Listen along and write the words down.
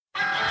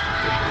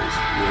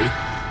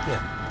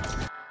Yeah.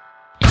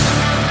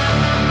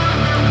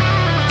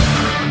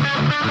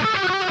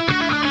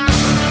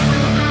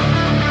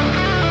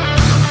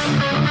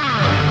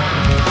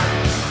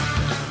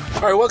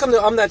 All right, welcome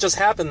to That Just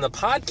Happened, the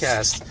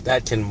podcast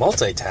that can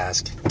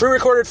multitask.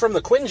 Pre-recorded from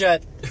the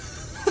Quinjet,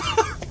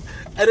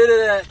 edited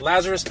at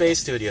Lazarus Bay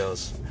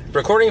Studios,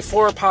 recording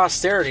for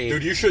posterity.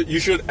 Dude, you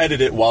should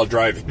edit it while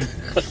driving.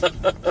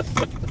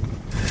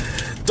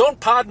 Don't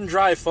pod and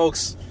drive,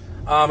 folks,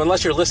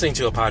 unless you're listening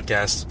to a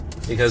podcast,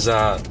 because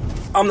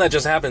That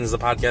Just Happened is the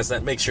podcast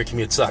that makes your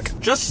commute suck.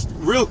 Just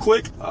real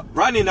quick,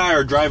 Rodney and I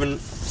are driving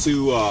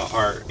to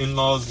our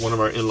in-laws, one of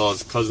our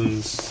in-laws'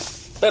 cousins.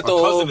 Our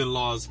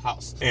cousin-in-law's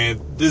house. And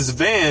this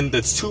van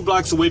that's 2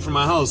 blocks away from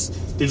my house,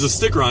 there's a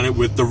sticker on it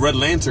with the Red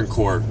Lantern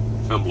Corps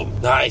emblem.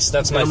 Nice.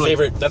 That's my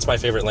favorite. That's my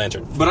favorite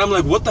lantern. But I'm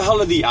like, what the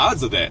hell are the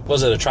odds of that?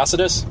 Was it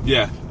Atrocitus?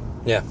 Yeah.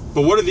 Yeah.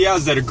 But what are the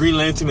odds that a Green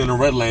Lantern and a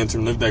Red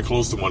Lantern live that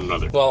close to one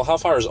another? Well, how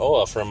far is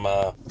Oa from...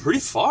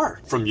 Pretty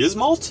far. From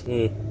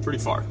Yzmalt? Pretty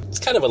far. It's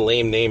kind of a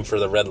lame name for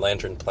the Red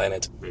Lantern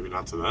planet. Maybe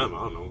not to them,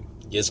 I don't know.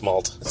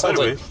 Yzmalt. It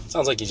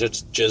sounds like you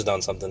just jizzed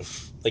on something.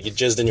 Like you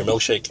jizzed in your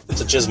milkshake.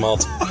 It's a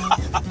jizzmalt.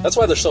 That's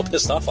why they're so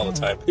pissed off all the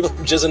time. People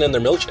are jizzing in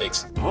their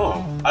milkshakes.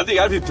 Oh, I think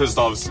I'd be pissed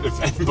off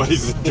if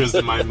anybody's jizzed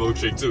in my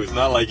milkshake too. It's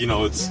not like,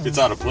 it's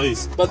out of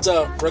place. But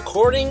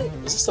recording,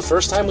 is this the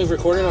first time we've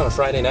recorded on a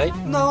Friday night?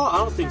 No, I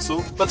don't think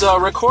so. But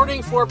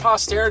recording for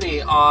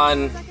posterity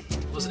on,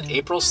 was it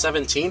April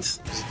 17th?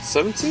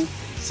 17th?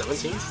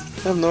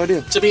 17th? I have no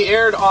idea. To be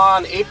aired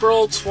on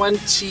April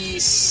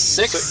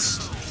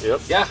 26th.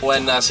 Yep. Yeah,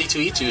 when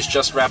C2E2 is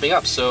just wrapping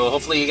up. So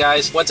hopefully you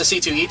guys went to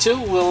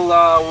C2E2.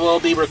 We'll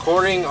be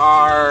recording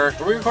our...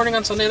 Were we recording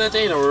on Sunday that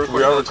day? Or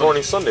we are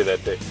recording Sunday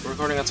that day. We're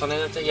recording on Sunday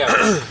that day? Yeah.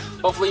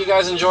 Hopefully you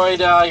guys enjoyed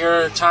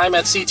your time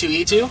at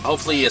C2E2.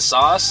 Hopefully you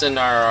saw us in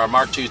our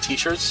Mark II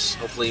t-shirts.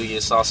 Hopefully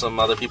you saw some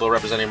other people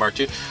representing Mark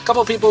II. A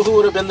couple of people who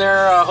would have been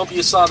there, hope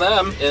you saw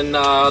them in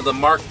the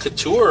Mark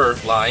Couture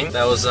line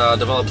that was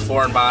developed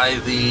for and by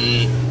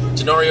the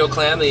Tenorio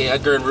clan, the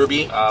Edgar and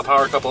Ruby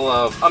power couple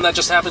of That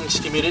Just Happened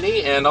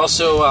community, and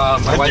also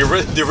my wife...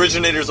 The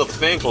originators of the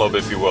fan club,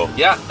 if you will.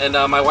 Yeah, and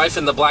my wife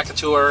in the Black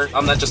Couture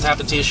That Just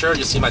Happened t-shirt.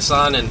 You see my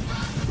son and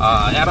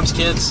Adam's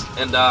kids,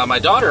 and my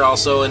daughter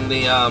also in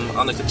the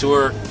on the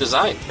Couture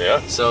design.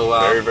 Yeah, so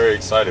very, very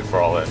excited for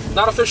all that.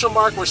 Not official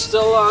Mark. We're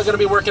still going to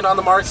be working on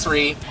the Mark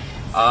III.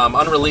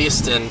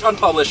 Unreleased and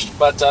unpublished,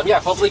 but yeah,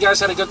 hopefully you guys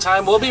had a good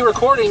time. We'll be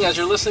recording, as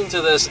you're listening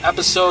to this,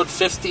 episode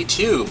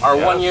 52, our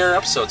 1-year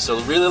episode, so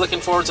really looking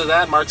forward to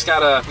that.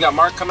 We got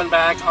Mark coming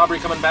back, Aubrey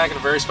coming back, and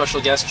a very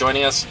special guest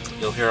joining us.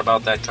 You'll hear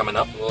about that coming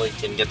up. We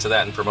can get to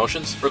that in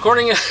promotions.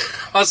 Recording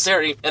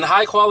posterity in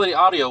high quality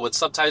audio with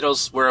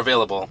subtitles where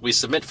available. We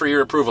submit for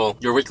your approval,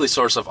 your weekly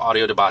source of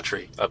audio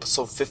debauchery.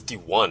 Episode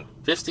 51.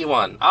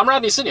 51. I'm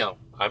Rodney Sinio.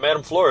 I'm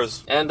Adam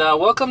Flores. And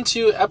welcome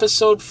to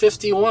episode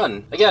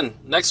 51. Again,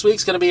 next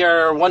week's going to be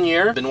our 1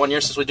 year. Been 1 year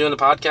since we're doing the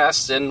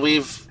podcast, and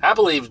we've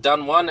happily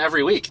done one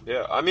every week.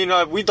 Yeah, I mean,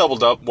 we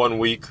doubled up 1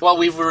 week. Well,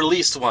 we've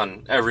released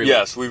one every week.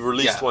 Yes, we've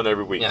released one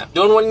every week. Yeah,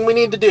 doing what we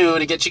need to do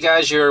to get you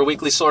guys your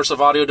weekly source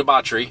of audio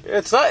debauchery.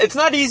 It's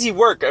not easy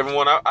work,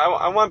 everyone.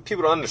 I want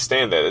people to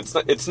understand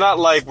that. It's not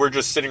like we're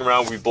just sitting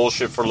around, we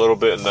bullshit for a little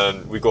bit, and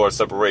then we go our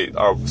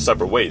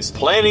separate ways.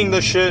 Planning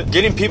the shit,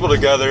 getting people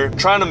together,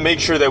 trying to make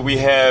sure that we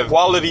have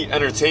quality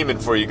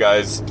entertainment for you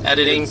guys.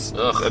 Editing.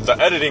 The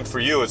editing for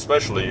you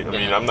especially. I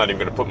mean, I'm not even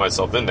going to put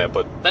myself in that,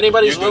 but... If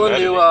anybody's willing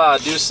to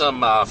do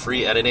some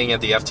free editing at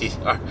the FTC,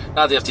 or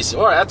not the FTC,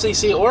 or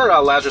FTC, or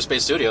Lazarus Bay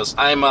Studios,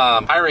 I'm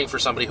hiring for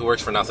somebody who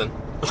works for nothing.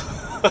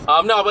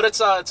 No, but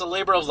it's a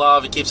labor of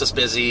love. It keeps us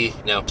busy,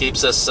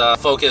 keeps us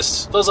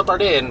focused, fills up our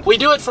day, and we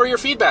do it for your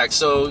feedback.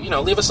 So,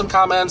 leave us some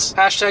comments.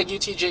 Hashtag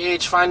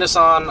UTJH. Find us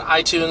on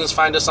iTunes.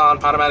 Find us on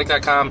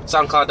Podomatic.com,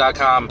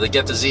 SoundCloud.com, the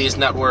Get the Z's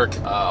network.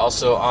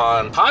 Also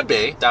on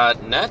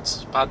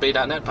Podbay.net,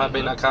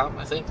 Podbay.com,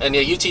 I think, and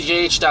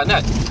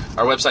UTJH.net.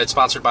 Our website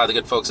sponsored by the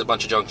good folks at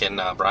Bunch of Junk and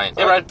Brian.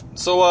 Hey, Brian.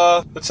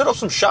 So, let's hit up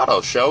some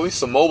shout-outs, shall we?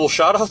 Some mobile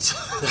shout-outs?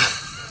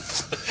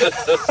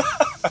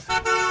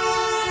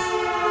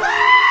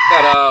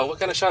 What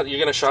kind of shout? You're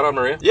gonna shout out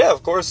Maria? Yeah,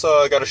 of course.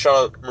 I gotta shout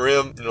out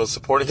Maria,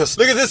 supporting us.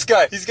 Look at this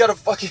guy. He's got a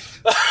fucking...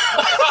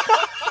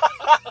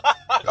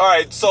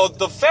 Alright, so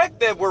the fact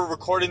that we're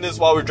recording this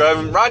while we're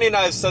driving, Ronnie and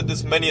I have said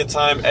this many a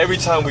time. Every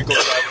time we go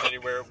driving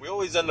anywhere, we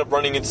always end up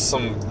running into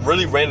some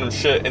really random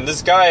shit. And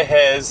this guy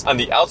has, on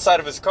the outside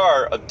of his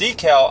car, a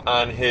decal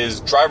on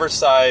his driver's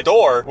side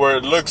door where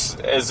it looks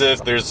as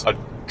if there's a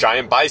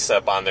giant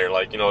bicep on there,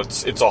 like,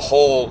 it's a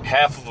whole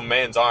half of a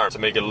man's arm to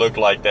make it look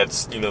like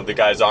that's, the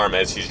guy's arm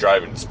as he's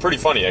driving. It's pretty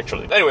funny,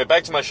 actually. Anyway,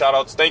 back to my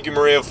shout-outs. Thank you,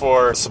 Maria,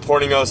 for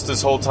supporting us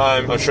this whole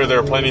time. I'm sure there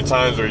are plenty of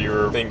times where you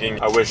were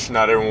thinking, I wish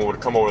not everyone would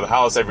come over the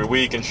house every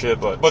week and shit,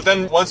 but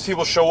then once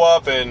people show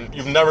up and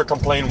you've never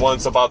complained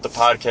once about the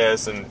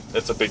podcast, and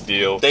that's a big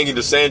deal. Thank you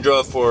to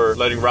Sandra for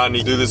letting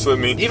Rodney do this with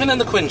me. Even in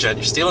the Quinjet,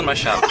 you're stealing my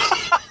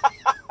shout-outs.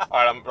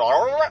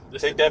 Alright,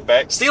 take that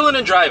back. Stealing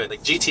and driving,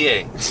 like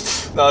GTA.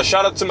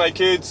 Shout out to my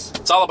kids.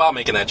 It's all about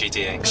making that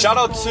GTA. Shout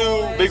out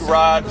to Big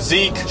Rod,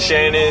 Zeke,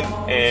 Shannon,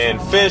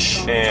 and Fish,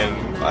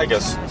 and I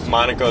guess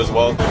Monica as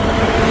well.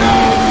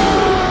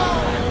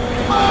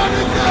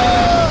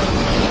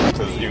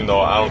 Even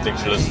though I don't think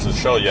she listens to the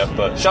show yet,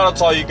 but shout out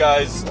to all you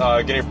guys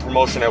getting a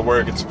promotion at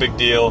work. It's a big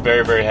deal.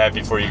 Very, very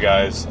happy for you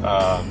guys.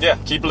 Yeah,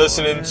 keep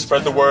listening,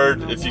 spread the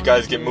word. If you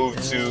guys get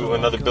moved to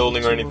another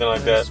building or anything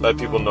like that, let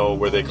people know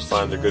where they can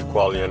find their good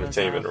quality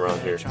entertainment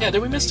around here. Yeah,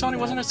 did we miss Tony?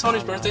 Wasn't it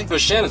Tony's birthday? It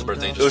was Shannon's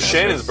birthday. It was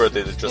Shannon's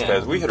birthday that just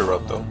passed. We hit her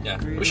up though.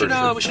 Yeah, we should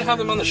have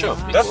them on the show.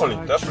 Definitely.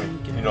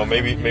 You know,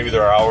 maybe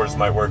their hours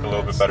might work a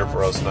little bit better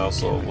for us now,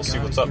 so we'll see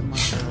what's up.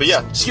 But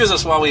yeah, excuse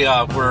us while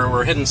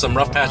we're hitting some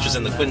rough patches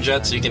in the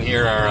Quinjet, so you can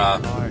hear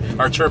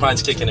our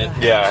turbines kicking in.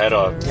 Yeah, I had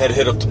to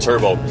hit up the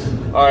turbo.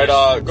 All right,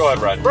 go ahead,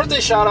 Ryan. Birthday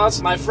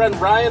shout-outs. My friend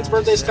Ryan's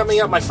birthday's coming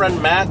up. My friend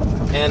Matt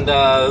and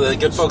the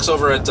good folks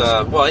over at,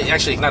 well,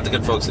 actually, not the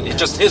good folks. It's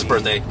just his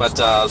birthday, but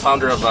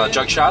founder of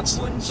Jug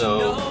Shots.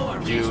 So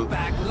you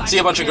see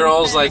a bunch of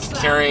girls, like,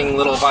 carrying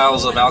little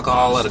vials of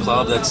alcohol at a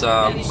club. That's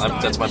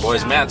my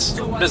boy's Matt's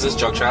business,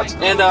 Jug Shots.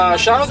 And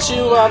shout-out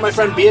to my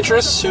friend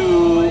Beatrice,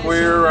 who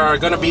we're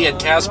going to be at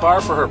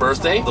Casbar for her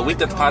birthday, the week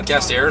that the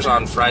podcast airs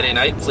on Friday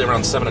night, hopefully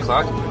around 7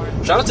 o'clock.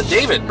 Shout out to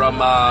David from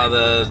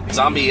the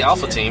Zombie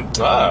Alpha team.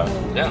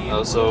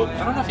 Yeah, so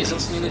I don't know if he's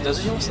listening.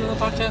 Does he listen to the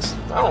podcast?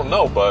 I don't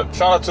know, but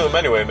shout out to him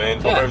anyway, man.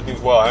 Hope everything's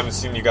well. I haven't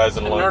seen you guys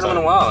in a long time. I've heard him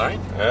in a while, right?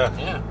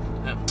 Yeah.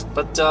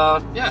 But,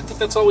 yeah, I think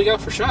that's all we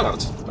got for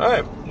shout-outs. All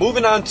right,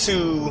 moving on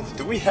to,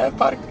 do we have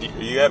do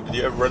you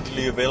have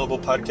readily available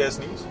podcast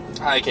news?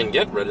 I can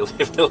get readily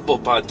available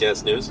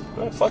podcast news.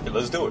 Well, fuck it,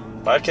 let's do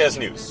it. Podcast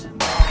news.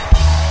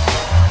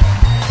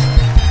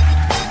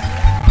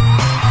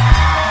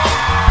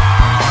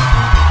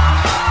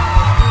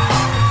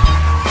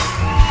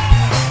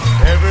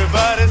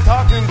 Everybody's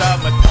talking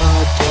about my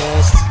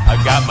podcast.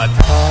 I got my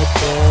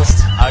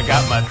podcast. I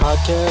got my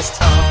podcast.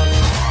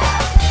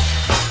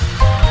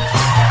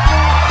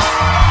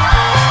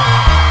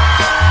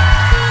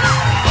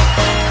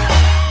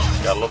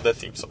 Gotta love that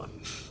theme song.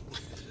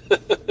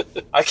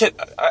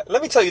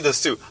 Let me tell you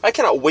this too. I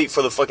cannot wait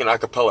for the fucking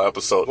acapella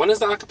episode. When is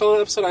the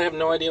acapella episode? I have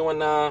no idea when.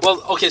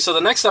 Well, okay, so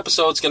the next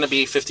episode's going to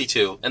be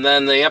 52, and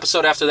then the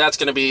episode after that's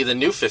going to be the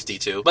new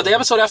 52. But the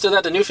episode after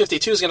that, the new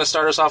 52, is going to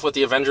start us off with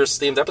the Avengers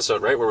themed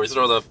episode, right? Where we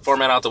throw the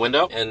format out the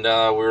window, and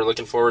we're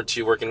looking forward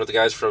to working with the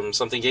guys from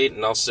Something Gate,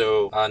 and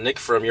also Nick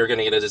from You're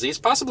Gonna Get a Disease,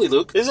 possibly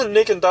Luke. Isn't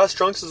Nick and Das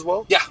Trunks as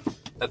well? Yeah,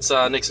 that's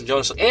Nick and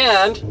Jonas.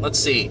 And let's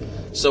see.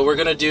 So we're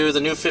going to do the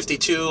new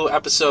 52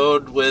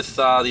 episode with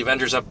the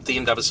Avengers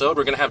themed episode.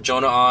 We're going to have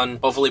Jonah on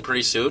hopefully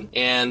pretty soon.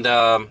 And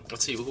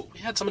let's see, we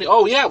had somebody...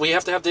 Oh, yeah, we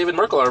have to have David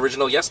Merkel, our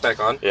original guest, back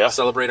on to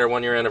celebrate our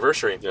 1-year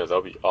anniversary. Yeah,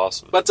 that'll be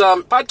awesome. But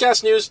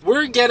podcast news,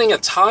 we're getting a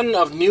ton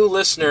of new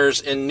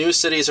listeners in new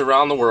cities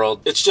around the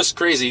world. It's just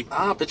crazy.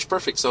 Pitch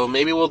perfect. So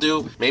maybe we'll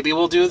do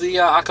the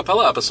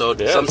acapella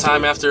episode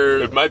sometime after...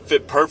 It might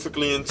fit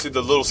perfectly into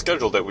the little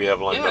schedule that we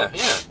have lined up.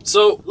 Yeah.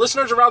 So,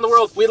 listeners around the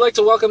world, we'd like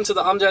to welcome to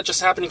the That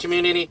Just Happening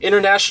community.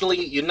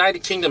 Internationally,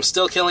 United Kingdom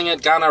still killing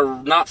it.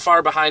 Ghana not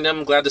far behind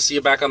them. Glad to see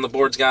you back on the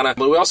boards, Ghana.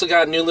 But we also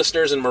got new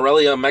listeners in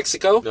Morelia,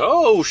 Mexico.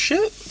 Oh,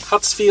 shit.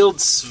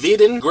 Hutsfield,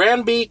 Sweden.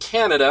 Granby,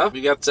 Canada.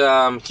 We got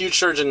huge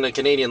surge in the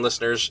Canadian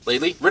listeners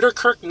lately.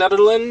 Ritterkirk,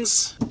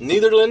 Netherlands,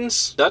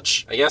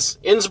 Dutch, I guess.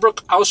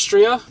 Innsbruck,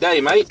 Austria.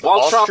 Hey, mate.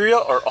 Waltrop. Austria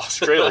or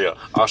Australia?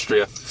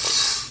 Austria.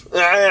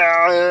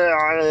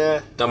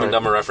 Dumb and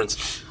Dumber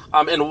reference.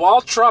 In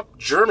Waltrop,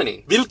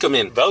 Germany.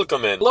 Willkommen.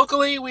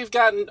 Locally, we've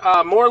gotten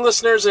more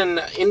listeners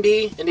in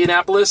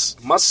Indianapolis,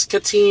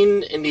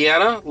 Muscatine,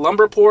 Indiana,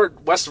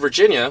 Lumberport, West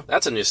Virginia.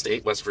 That's a new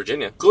state, West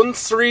Virginia.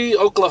 Guthrie,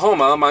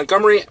 Oklahoma,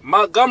 Montgomery,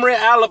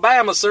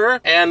 Alabama,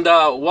 sir, and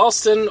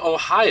Wellston,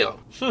 Ohio.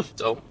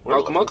 So,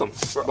 welcome.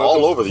 We're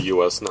all over the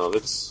U.S. now.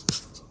 That's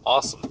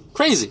awesome.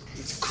 Crazy.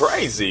 It's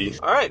crazy.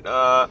 All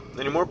right,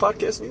 any more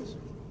podcast news?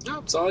 No,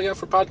 that's all I got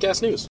for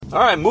podcast news. All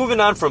right, moving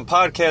on from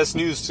podcast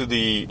news to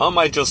the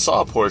I Just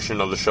Saw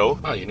portion of the show.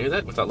 Wow, you knew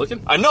that without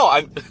looking? I know.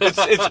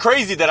 It's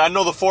crazy that I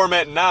know the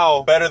format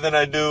now better than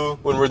I do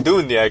when we're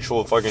doing the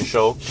actual fucking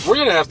show. We're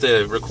going to have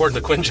to record the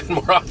Quinjet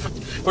more often.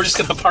 We're just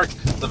going to park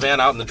the van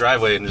out in the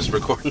driveway and just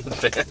record in the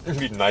van. It'd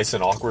be nice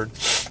and awkward.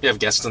 You have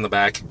guests in the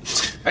back.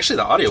 Actually,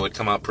 the audio would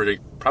come out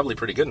probably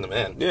pretty good in the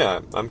van. Yeah,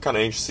 I'm kind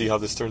of anxious to see how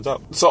this turns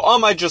out. So,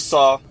 I Just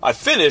Saw, I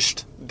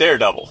finished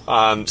Daredevil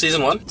on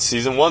Season 1?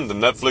 Season 1, the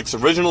Netflix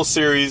original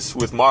series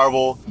with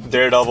Marvel,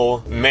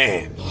 Daredevil.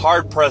 Man,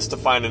 hard-pressed to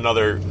find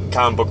another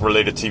comic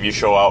book-related TV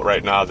show out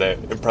right now that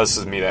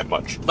impresses me that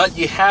much. But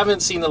you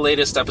haven't seen the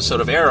latest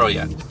episode of Arrow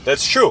yet.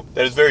 That's true.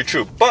 That is very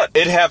true. But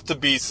it'd have to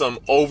be some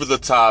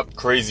over-the-top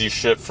crazy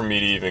shit for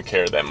me to even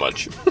care that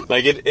much.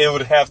 Like, it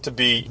would have to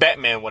be...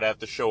 Batman would have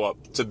to show up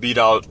to beat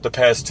out the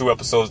past 2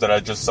 episodes that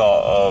I just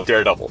saw of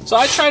Daredevil. So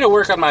I try to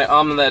work on my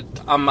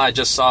I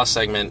Just Saw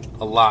segment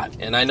a lot.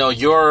 And I know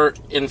you're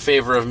in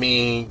favor of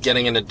me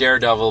getting into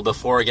Daredevil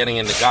before getting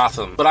into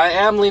Gotham. But I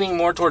am leaning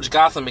more towards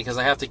Gotham because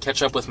I have to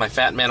catch up with my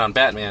Fat Man on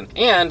Batman.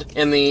 And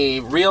in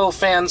the Real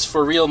Fans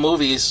for Real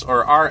Movies,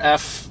 or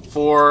RF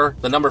 4,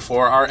 the number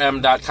 4,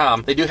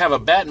 rm.com, they do have a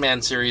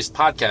Batman series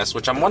podcast,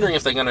 which I'm wondering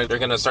if they're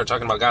gonna start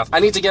talking about Gotham. I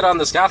need to get on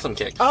this Gotham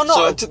kick. I don't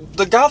know.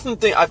 The Gotham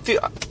thing,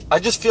 I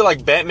just feel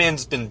like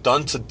Batman's been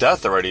done to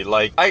death already.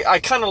 Like, I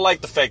kind of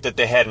like the fact that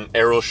they had an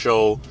Arrow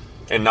show,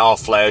 and now a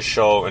Flash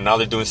show, and now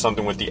they're doing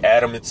something with the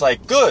Atom. It's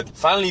like, good.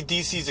 Finally,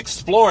 DC's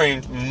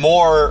exploring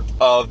more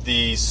of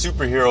the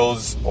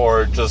superheroes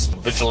or just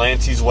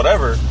vigilantes,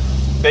 whatever,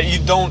 that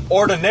you don't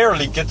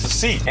ordinarily get to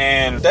see.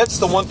 And that's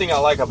the one thing I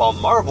like about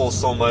Marvel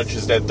so much,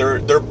 is that they're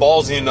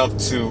ballsy enough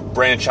to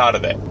branch out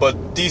of that. But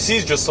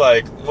DC's just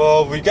like,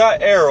 well, we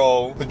got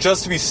Arrow, but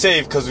just to be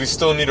safe, because we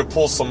still need to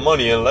pull some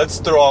money, and let's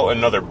throw out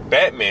another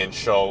Batman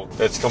show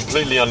that's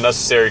completely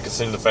unnecessary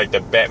considering the fact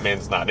that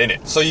Batman's not in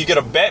it. So you get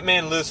a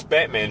Batman-less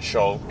Batman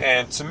show,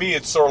 and to me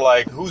it's sort of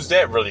like, who's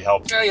that really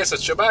helping? I guess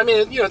that's true, but I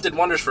mean, it did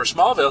wonders for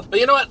Smallville. But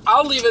you know what?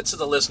 I'll leave it to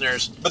the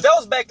listeners. But that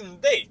was back in the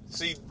day.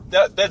 See,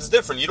 that's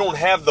different. You don't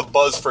have the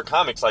buzz for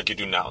comics like you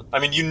do now. I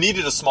mean, you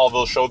needed a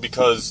Smallville show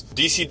because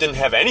DC didn't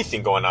have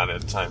anything going on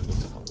at the time.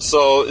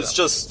 So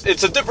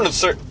it's a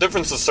difference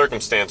of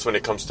circumstance when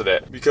it comes to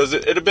that. Because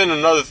it'd have been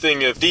another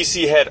thing if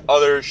DC had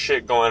other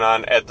shit going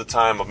on at the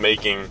time of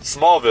making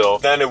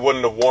Smallville, then it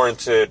wouldn't have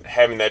warranted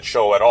having that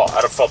show at all.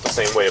 I'd have felt the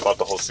same way about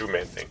the whole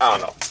Superman thing. I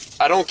don't know.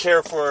 I don't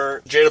care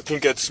for Jada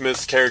Pinkett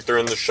Smith's character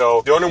in the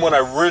show. The only one I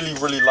really,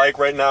 really like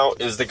right now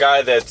is the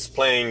guy that's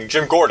playing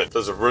Jim Gordon.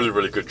 Does a really,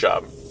 really good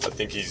job. I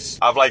think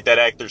I've liked that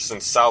actor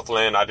since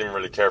Southland. I didn't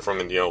really care for him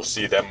in the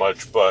OC that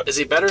much, but... Is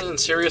he better than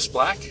Sirius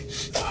Black?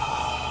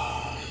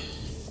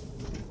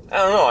 I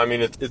don't know. I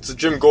mean, it's a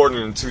Jim Gordon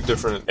in two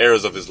different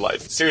eras of his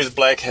life. Sirius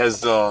Black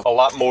has a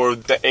lot more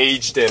the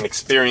aged and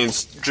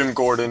experienced Jim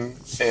Gordon,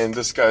 and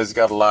this guy's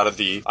got a lot of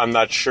the, I'm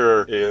not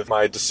sure if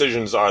my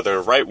decisions are the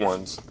right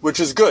ones, which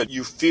is good.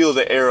 You feel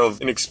the air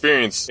of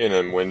inexperience in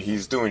him when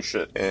he's doing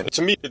shit. And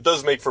to me, it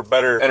does make for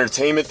better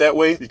entertainment that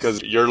way,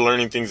 because you're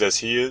learning things as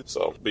he is.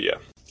 So, but yeah.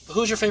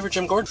 Who's your favorite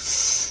Jim Gordon?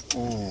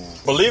 Ooh.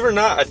 Believe it or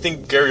not, I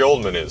think Gary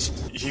Oldman is.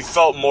 He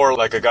felt more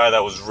like a guy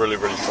that was really,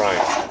 really trying.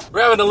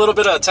 We're having a little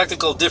bit of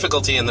technical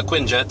difficulty in the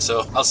Quinjet,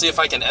 so I'll see if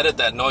I can edit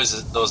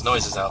those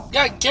noises out.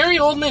 Yeah, Gary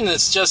Oldman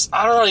is just,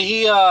 I don't know,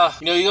 he,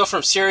 you go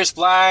from Sirius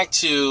Black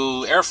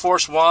to Air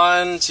Force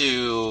One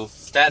to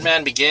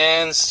Batman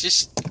Begins,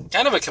 just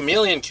kind of a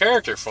chameleon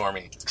character for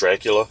me.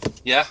 Dracula.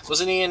 Yeah,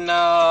 wasn't he in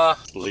Leon,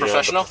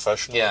 Professional? The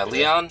Professional? Yeah,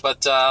 Leon,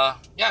 but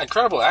yeah,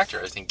 incredible actor,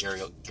 I think, Gary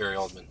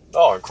Oldman.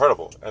 Oh,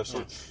 incredible.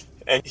 Absolutely.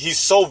 And he's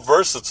so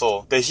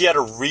versatile that he had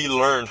to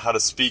relearn how to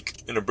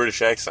speak in a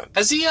British accent.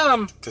 Has he,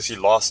 because he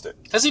lost it.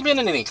 Has he been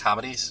in any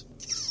comedies?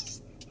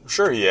 I'm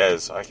sure he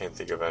has. I can't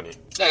think of any.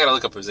 I gotta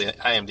look up his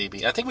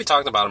IMDb. I think we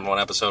talked about him in one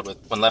episode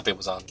when Lepe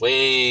was on.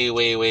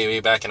 Way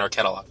back in our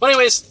catalog. But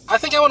anyways, I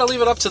think I want to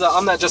leave it up to the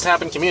That Just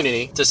Happened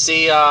community to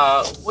see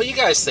what you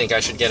guys think I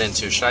should get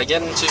into. Should I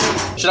get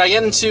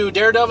into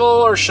Daredevil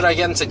or should I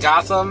get into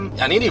Gotham?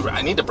 I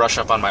need to brush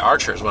up on my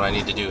Archer is what I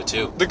need to do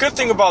too. The good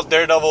thing about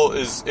Daredevil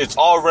is it's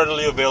all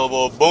readily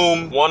available.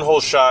 Boom, one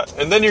whole shot,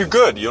 and then you're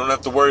good. You don't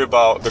have to worry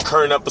about the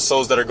current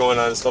episodes that are going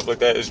on and stuff like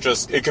that. It's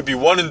just, it could be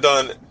one and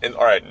done, and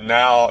alright,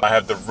 now I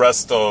have the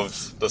rest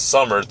of the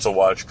summer to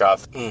watch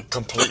Gotham.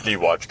 Completely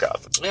watch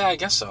Gotham. Yeah, I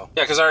guess so.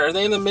 Yeah, because are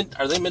they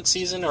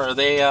mid-season, or are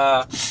they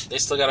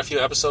still got a few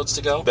episodes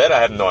to go? That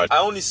I have no idea.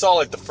 I only saw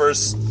like the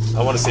first,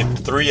 I want to say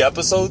 3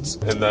 episodes,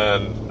 and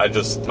then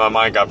my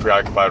mind got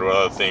preoccupied with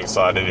other things,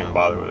 so I didn't even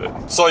bother with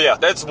it. So yeah,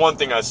 that's one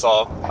thing I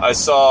saw. I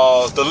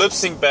saw the lip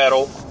sync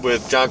battle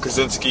with John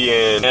Krasinski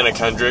and Anna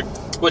Kendrick.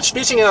 Which,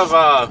 speaking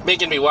of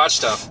making me watch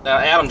stuff,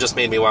 Adam just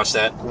made me watch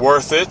that.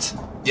 Worth it.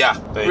 Yeah,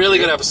 really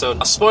good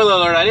episode. Spoiler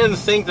alert, I didn't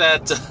think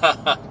that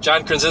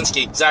John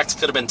Krasinski's act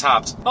could have been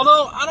topped.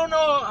 Although, I don't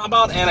know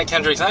about Anna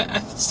Kendrick. I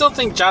still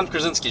think John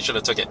Krasinski should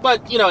have took it.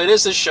 But, it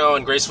is his show,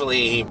 and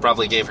gracefully he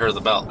probably gave her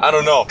the belt. I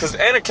don't know, because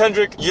Anna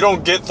Kendrick, you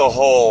don't get the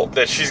whole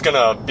that she's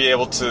gonna be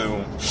able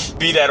to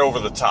be that over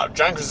the top.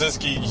 John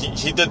Krasinski,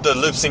 he did the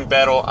lip sync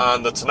battle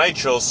on The Tonight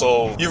Show,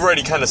 so you've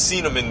already kind of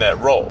seen him in that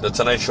role. The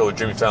Tonight Show with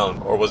Jimmy Fallon,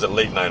 or was it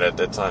Late Night at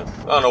that time?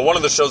 I don't know, one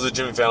of the shows that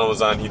Jimmy Fallon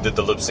was on, he did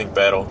the lip sync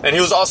battle. And he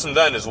was awesome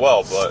then as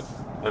well, but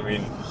I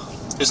mean,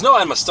 there's no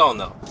Emma Stone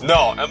though.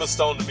 No, Emma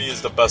Stone to me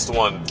is the best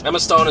one. Emma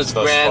Stone is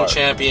grand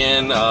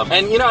champion,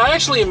 and I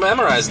actually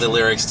memorized the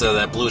lyrics to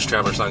that Blues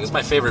Traveler song. It's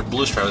my favorite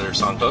Blues Traveler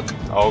song hook.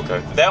 Oh,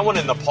 okay. That one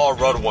and the Paul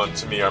Rudd one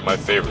to me are my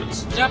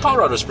favorites. Yeah, Paul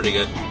Rudd was pretty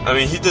good. I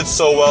mean, he did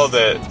so well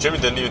that Jimmy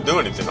didn't even do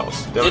anything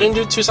else. They didn't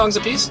do 2 songs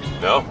apiece?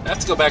 No. I have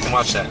to go back and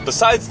watch that.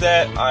 Besides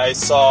that, I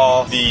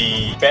saw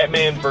the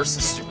Batman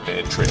vs.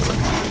 Superman trailer.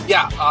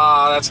 Yeah,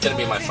 that's gonna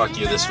be my fuck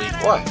you this week.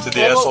 Why? To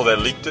the asshole that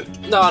leaked it?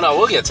 No,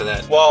 we'll get to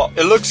that. Well,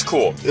 it looks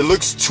cool. It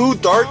looks too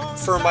dark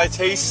for my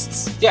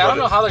tastes. Yeah, I don't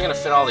know how they're gonna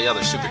fit all the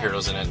other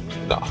superheroes in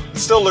it. No. It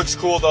still looks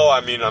cool though.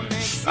 I mean,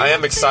 I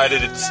am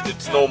excited.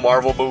 It's no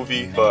Marvel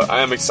movie, but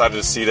I am excited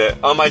to see that.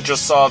 I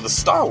just saw the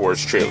Star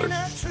Wars trailer.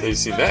 Have you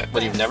seen that?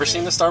 But you've never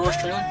seen the Star Wars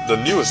trailer?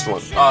 The newest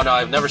one. Oh no,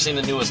 I've never seen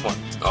the newest one.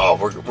 Oh,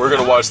 we're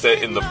gonna watch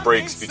that in the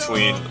breaks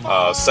between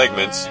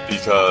segments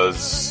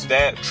because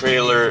that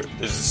trailer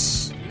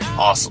is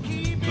awesome.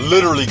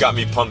 literally got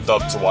me pumped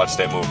up to watch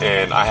that movie.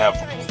 And I have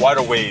quite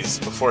a ways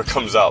before it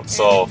comes out.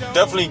 So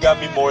definitely got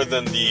me more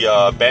than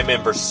the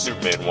Batman vs.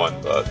 Superman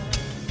one. But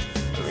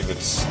I mean,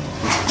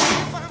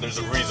 there's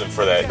a reason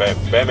for that.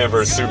 Batman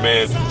vs.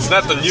 Superman, it's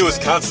not the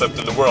newest concept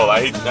in the world.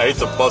 I hate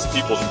to bust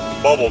people's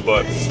bubble,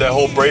 but that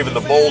whole Brave and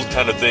the Bold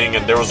kind of thing,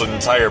 and there was an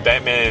entire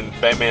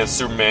Batman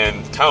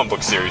Superman comic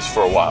book series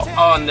for a while.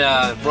 On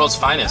World's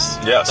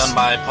Finest. Yes. Done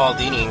by Paul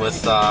Dini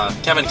with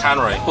Kevin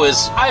Conroy, who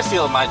is, I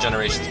feel, my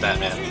generation's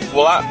Batman.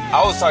 Well,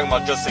 I was talking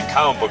about just in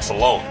comic books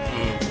alone.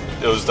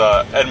 It was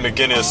Ed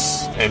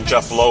McGuinness and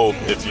Jeff Loeb.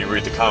 If you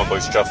read the comic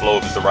books, Jeff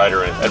Loeb is the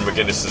writer and Ed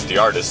McGuinness is the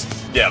artist.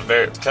 Yeah,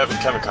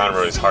 Kevin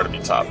Conroy is hard to be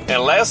topped.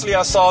 And lastly,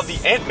 I saw the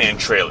Ant-Man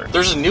trailer.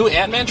 There's a new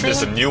Ant-Man trailer?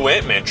 There's a new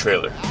Ant-Man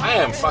trailer. I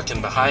am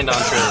fucking behind on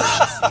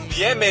trailers.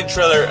 The Ant-Man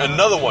trailer,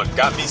 another one,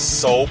 got me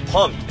so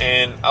pumped.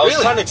 And I was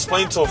trying to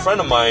explain to a friend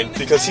of mine,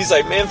 because he's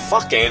like, man,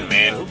 fuck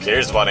Ant-Man. Who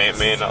cares about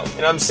Ant-Man?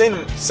 And I'm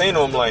saying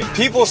to him, like,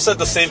 people said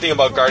the same thing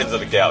about Guardians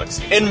of the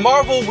Galaxy. In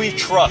Marvel, we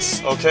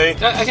trust, okay?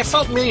 I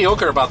felt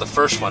mediocre about the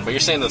first one, but you're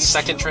saying the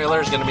second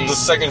trailer is going to be... The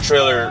second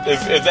trailer,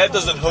 if that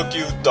doesn't hook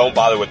you, don't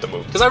bother with the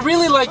movie. Because I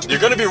really like... You're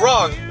going to be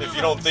wrong if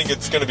you don't think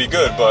it's going to be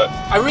good, but...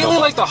 I really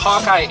like the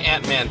Hawkeye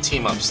Ant-Man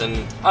team-ups, and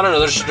I don't know,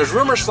 there's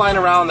rumors flying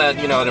around that,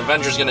 you know, an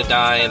Avenger's going to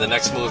die in the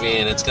next movie,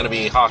 and it's going to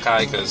be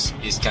Hawkeye because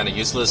he's kind of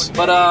useless.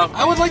 But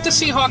I would like to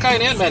see Hawkeye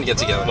and Ant-Man get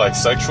together. Like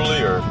sexually,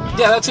 or...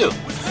 Yeah, that too.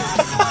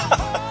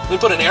 We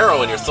put an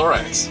arrow in your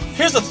thorax.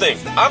 Here's the thing.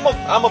 I'm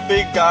a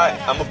big guy.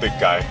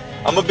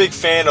 I'm a big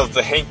fan of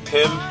the Hank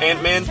Pym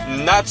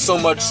Ant-Man, not so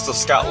much the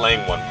Scott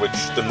Lang one, which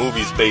the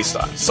movie's based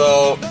on.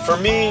 So, for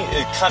me,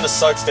 it kind of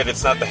sucks that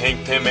it's not the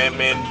Hank Pym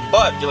Ant-Man,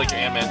 but... You like your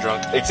Ant-Man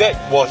drunk?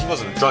 Well, he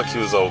wasn't drunk, he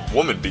was a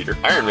woman beater.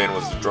 Iron Man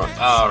was drunk.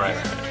 Oh, right.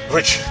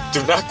 Which,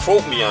 do not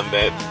quote me on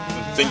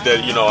that. Think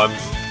that, you know,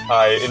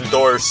 I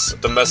endorse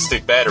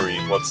domestic battery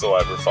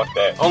whatsoever. Fuck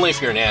that. Only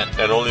if you're an ant.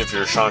 And only if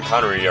you're Sean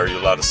Connery are you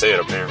allowed to say it,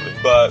 apparently.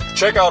 But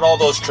check out all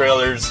those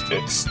trailers.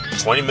 It's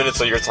 20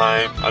 minutes of your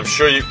time. I'm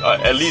sure you,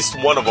 at least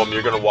one of them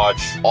you're going to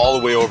watch all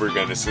the way over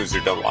again as soon as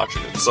you're done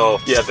watching it. So,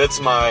 yeah, that's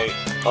my...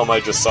 I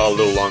just saw a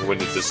little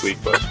long-winded this week,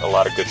 but a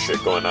lot of good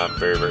shit going on.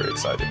 Very, very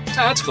excited.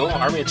 That's cool.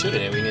 Army of Two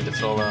today. We need to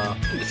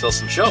fill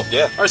some show.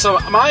 Yeah. All right, so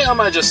my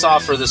I just saw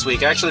for this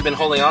week, I actually been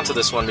holding on to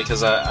this one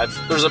because there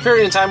was a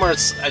period in time where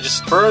I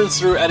just burned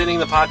through editing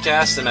the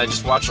podcast and I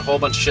just watched a whole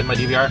bunch of shit in my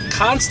DVR.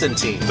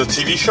 Constantine. The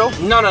TV show?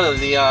 No,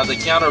 the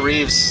Keanu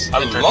Reeves.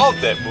 I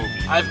love that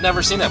movie. I've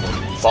never seen that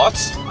movie.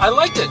 Thoughts? I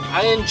liked it.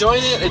 I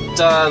enjoyed it.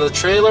 The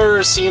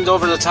trailer seemed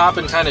over the top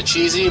and kind of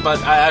cheesy,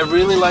 but I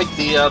really liked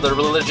the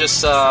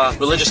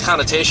religious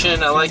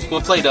connotation. I like who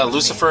played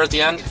Lucifer at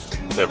the end.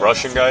 That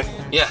Russian guy?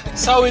 Yeah.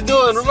 That's how we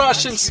doing,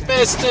 Russian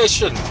space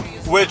station.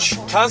 Which,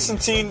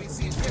 Constantine,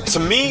 to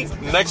me,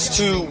 next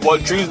to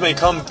What Dreams May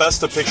Come,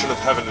 best depiction of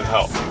heaven and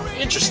hell.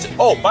 Interesting.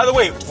 Oh, by the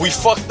way, we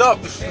fucked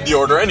up the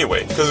order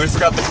anyway, because we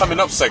forgot the coming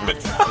up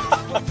segment.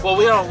 Well,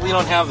 we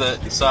don't have the,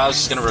 so I was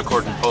just gonna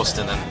record and post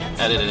and then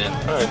edit it in.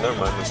 Alright, never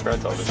mind, let's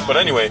scratch all this. But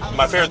anyway,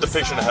 my favorite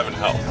depiction of heaven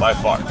and hell, by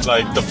far.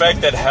 Like, the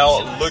fact that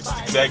hell looks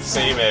the exact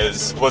same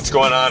as what's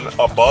going on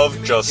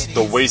above, just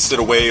the wasted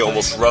away,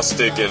 almost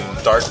rustic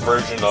and dark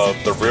version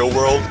of the real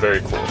world,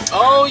 very cool.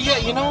 Oh, yeah,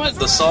 you know what?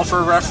 The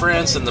sulfur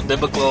reference and the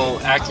biblical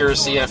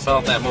accuracy I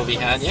felt that movie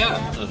had, yeah.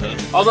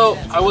 Mm-hmm. Although,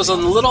 I was a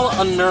little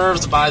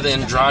unnerved by the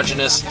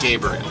androgynous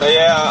Gabriel.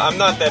 Yeah, I'm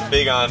not that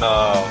big on,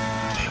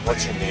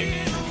 what's her name?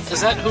 Is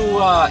that who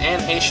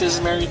Anne Heche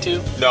is married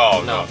to?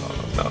 No. No,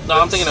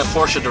 I'm thinking of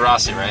Portia de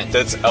Rossi, right?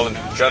 That's Ellen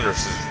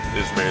DeGeneres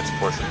is married to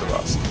Portia de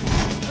Rossi.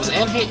 Is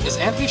Anne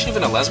Heche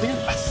even a lesbian?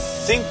 I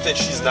think that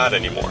she's not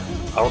anymore.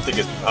 I don't think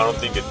it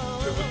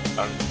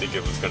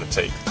was gonna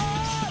take.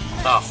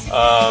 Oh.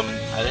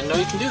 I didn't know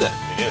you can do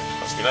that. You did.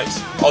 Must be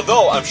nice.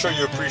 Although I'm sure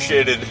you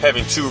appreciated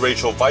having two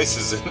Rachel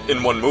Weisz's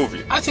in one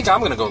movie. I think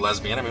I'm gonna go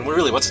lesbian. I mean,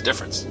 really, what's the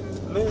difference?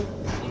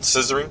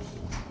 Scissoring,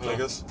 I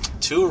guess.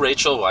 Two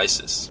Rachel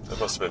Weisz's. That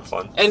must have been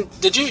fun. And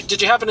did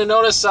you happen to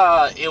notice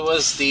it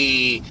was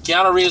the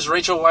Keanu Reeves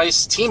Rachel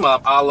Weisz team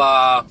up a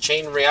la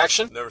Chain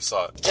Reaction? Never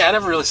saw it. Yeah,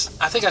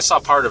 I think I saw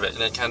part of it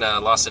and it kind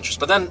of lost interest.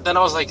 But then I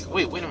was like,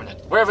 wait a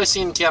minute. Where have I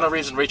seen Keanu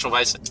Reeves and Rachel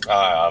Weisz?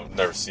 I've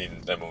never seen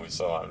that movie,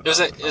 so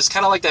it was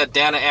kind of like that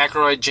Dana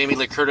Aykroyd, Jamie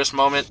Lee Curtis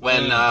moment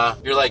when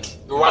you're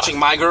watching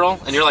My Girl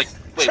and you're like,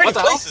 wait, Trading what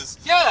the Places.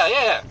 hell?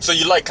 Yeah. So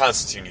you like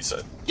Constantine, you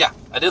said? Yeah,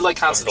 I did like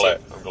Constantine.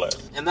 I'm glad.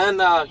 And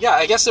then,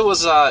 I guess it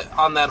was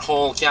on that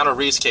whole Keanu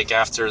Reeves kick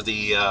after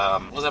the,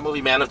 what was that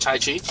movie, Man of Tai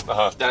Chi?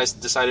 That I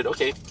decided,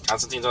 okay,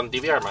 Constantine's on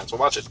DVR, might as well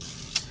watch it.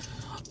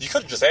 You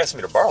could have just asked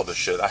me to borrow this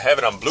shit. I have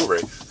it on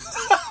Blu-ray.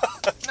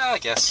 I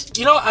guess.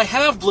 You know, I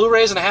have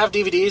Blu-rays and I have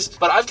DVDs,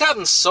 but I've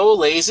gotten so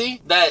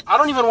lazy that I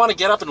don't even want to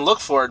get up and look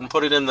for it and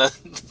put it in the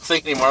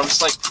thing anymore. I'm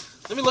just like,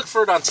 let me look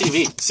for it on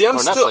TV. See,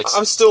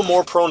 I'm still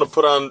more prone to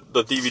put on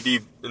the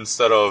DVD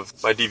instead of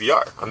my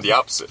DVR. I'm the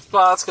opposite.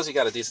 Well, that's because you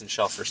got a decent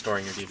shelf for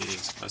storing your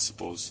DVDs. I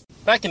suppose.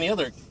 Back in the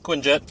other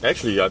Quinjet.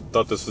 Actually, I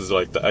thought this was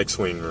like the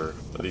X-Wing or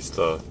at least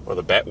the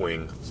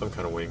Batwing, some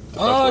kind of wing.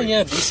 Oh,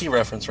 yeah, DC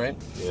reference, right?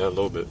 Yeah, a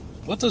little bit.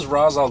 What does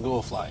Ra's al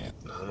Ghul fly in?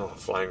 don't know,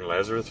 Flying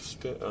Lazarus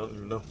pit? I don't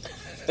even know.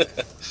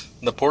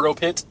 The Porto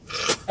Pit.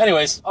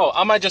 Anyways,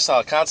 I just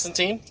saw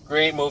Constantine.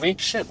 Great movie.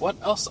 Shit,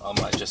 what else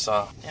I just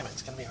saw? Damn it,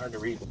 it's gonna be hard to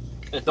read.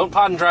 Don't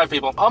pod and drive,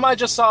 people. I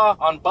just saw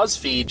on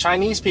BuzzFeed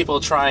Chinese people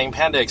trying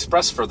Panda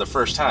Express for the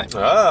first time.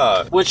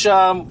 Which,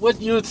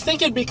 you'd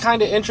think it'd be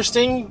kind of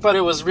interesting, but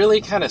it was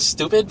really kind of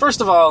stupid.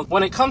 First of all,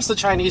 when it comes to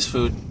Chinese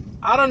food,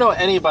 I don't know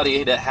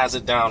anybody that has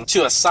it down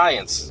to a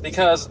science,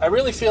 because I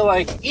really feel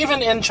like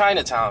even in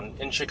Chinatown,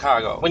 in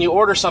Chicago, when you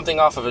order something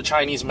off of a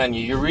Chinese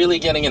menu, you're really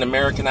getting an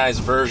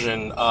Americanized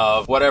version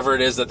of whatever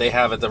it is that they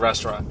have at the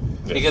restaurant.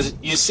 Yeah. Because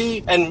you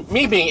see, and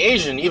me being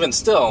Asian, even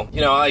still,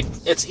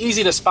 it's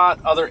easy to spot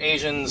other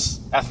Asians'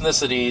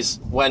 ethnicities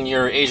when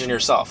you're Asian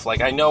yourself.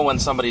 Like, I know when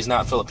somebody's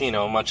not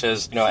Filipino, much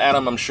as,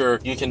 Adam, I'm sure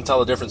you can tell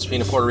the difference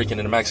between a Puerto Rican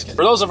and a Mexican.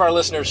 For those of our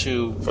listeners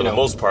who, For the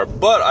most part.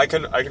 But I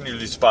can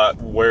usually spot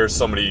where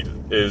somebody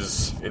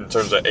is in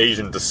terms of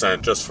Asian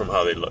descent just from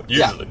how they look.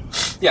 Usually.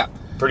 Yeah.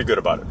 Pretty good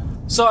about it.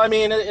 So, I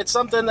mean, it's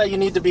something that you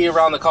need to be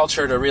around the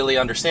culture to really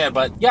understand.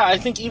 But, yeah, I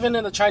think even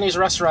in the Chinese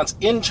restaurants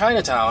in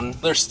Chinatown,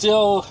 they're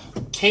still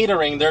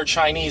catering their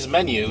Chinese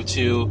menu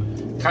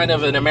to kind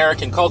of an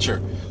American culture.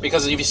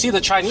 Because if you see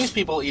the Chinese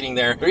people eating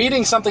there, they're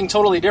eating something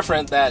totally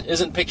different that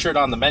isn't pictured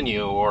on the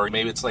menu, or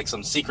maybe it's like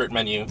some secret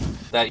menu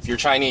that if you're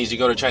Chinese, you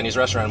go to a Chinese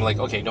restaurant, I'm like,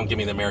 okay, don't give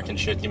me the American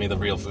shit, give me the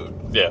real food.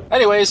 Yeah.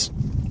 Anyways,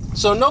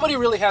 so nobody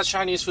really has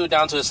Chinese food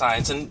down to a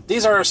science, and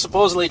these are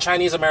supposedly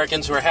Chinese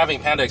Americans who are having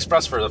Panda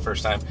Express for the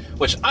first time,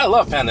 which I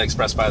love Panda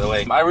Express, by the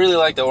way. I really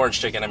like the orange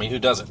chicken. I mean, who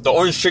doesn't? The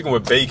orange chicken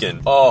with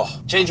bacon. Oh.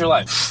 Change your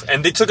life.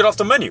 And they took it off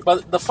the menu.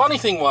 But the funny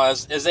thing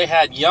is they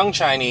had young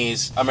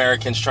Chinese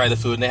Americans try the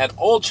food, and they had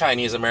old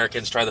Chinese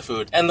Americans try the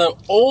food. And the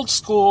old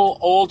school,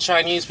 old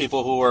Chinese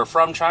people who were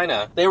from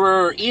China, they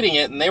were eating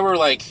it, and they were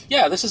like,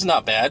 yeah, this is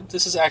not bad.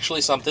 This is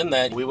actually something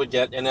that we would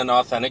get in an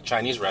authentic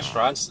Chinese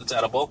restaurant. It's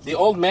edible. The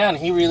old man,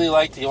 he really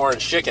liked the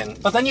orange chicken.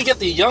 But then you get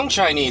the young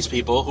Chinese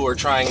people who are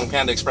trying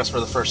Panda Express for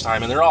the first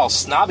time, and they're all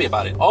snobby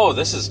about it. Oh,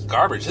 this is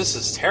garbage. This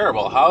is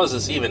terrible. How is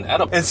this even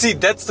edible? And see,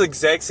 that's the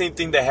exact same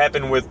thing that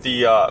happened with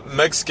the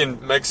Mexican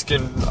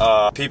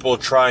people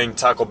trying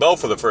Taco Bell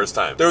for the first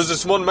time. There was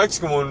this one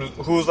Mexican one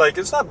who was like,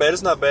 it's not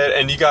bad,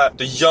 and you got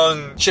the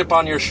young chip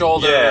on your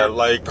shoulder. Yeah,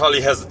 like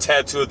probably has a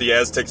tattoo of the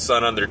Aztec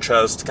sun on their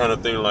chest kind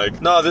of thing. Like,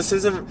 no, this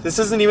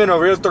isn't even a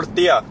real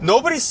tortilla.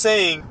 Nobody's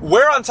saying,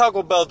 where on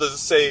Taco Bell does it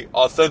say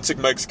authentic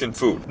Mexican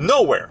food?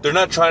 Nowhere. They're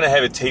not trying to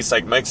have it taste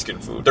like Mexican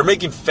food. They're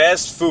making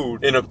fast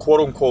food in a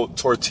quote-unquote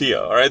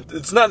tortilla, alright?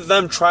 It's not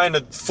them trying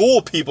to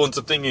fool people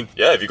into thinking,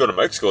 yeah, if you go to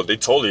Mexico, they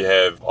totally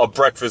have a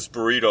breakfast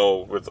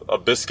burrito with a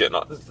biscuit.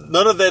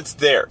 None of that's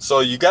there.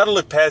 So you gotta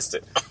look past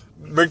it.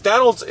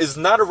 McDonald's is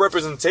not a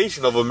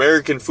representation of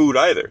American food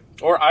either.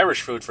 Or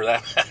Irish food, for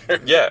that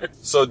matter. Yeah.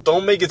 So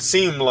don't make it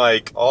seem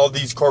like all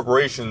these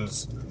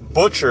corporations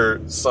butcher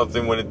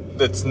something when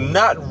it's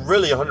not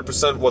really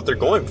 100% what they're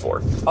going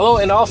for. Although,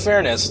 in all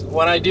fairness,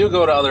 when I do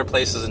go to other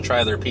places and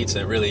try their pizza,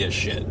 it really is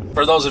shit.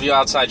 For those of you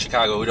outside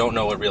Chicago who don't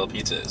know what real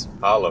pizza is.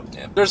 Holla.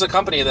 Yeah. There's a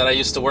company that I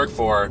used to work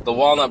for, the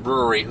Walnut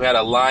Brewery, who had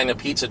a line of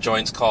pizza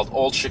joints called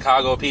Old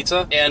Chicago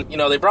Pizza. And,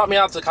 they brought me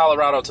out to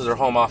Colorado to their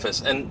home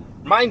office. And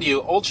mind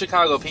you, Old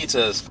Chicago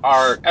pizzas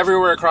are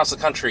everywhere across the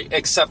country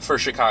except for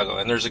Chicago,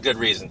 and there's a good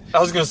reason.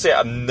 I was going to say,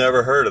 I've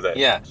never heard of that.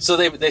 Yeah. So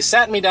they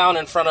sat me down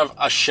in front of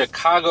a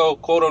Chicago,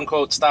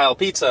 quote-unquote, style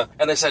pizza,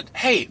 and they said,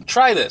 hey,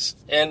 try this.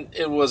 And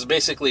it was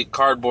basically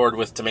cardboard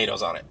with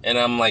tomatoes on it. And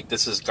I'm like,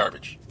 this is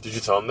garbage. Did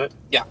you tell them that?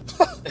 Yeah.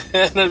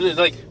 And they're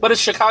like, but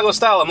it's Chicago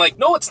style. I'm like,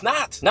 no, it's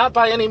not. Not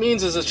by any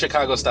means is it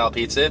Chicago style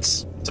pizza.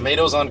 It's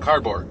tomatoes on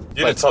cardboard.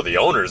 You didn't tell the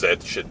owners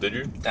that shit, did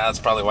you? Nah, that's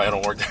probably why I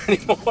don't work there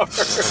anymore.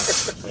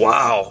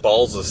 Wow.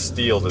 Balls of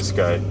steel, this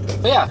guy.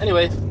 But yeah,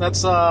 anyway,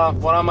 that's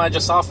what I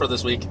just saw for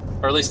this week.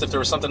 Or at least if there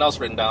was something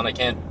else written down, I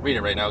can't read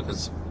it right now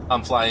because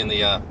I'm flying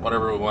the,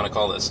 whatever we want to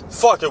call this.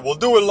 Fuck it, we'll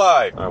do it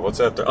live. All right, what's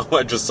after? Oh,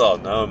 I just saw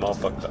it. Now I'm all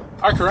fucked up.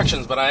 Our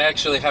corrections, but I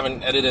actually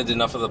haven't edited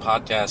enough of the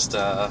podcast,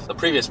 the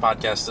previous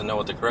podcast, to know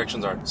what the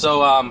corrections are.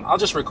 So I'll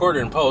just record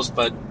it in post,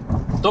 but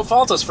don't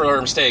fault us for our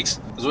mistakes,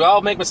 because we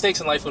all make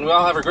mistakes in life and we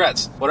all have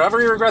regrets.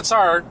 Whatever your regrets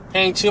are,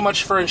 paying too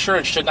much for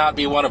insurance should not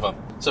be one of them.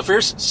 So if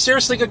you're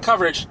seriously good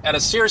coverage at a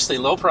seriously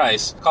low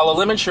price, call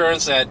Alim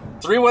Insurance at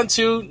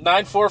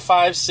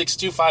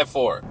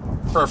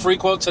 312-945-6254 for a free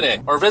quote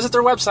today. Or visit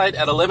their website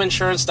at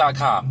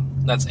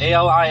aliminsurance.com. That's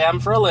ALIM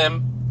for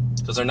Alim,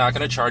 because they're not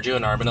going to charge you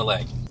an arm and a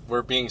leg.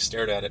 We're being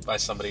stared at by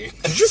somebody.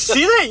 Did you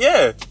see that?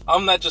 Yeah.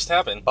 That just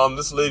happened.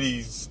 This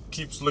lady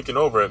keeps looking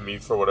over at me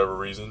for whatever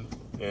reason.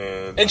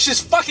 And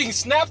she's fucking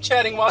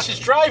Snapchatting while she's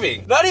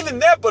driving. Not even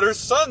that, but her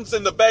son's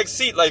in the back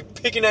seat,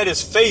 like, picking at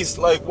his face.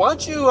 Like, why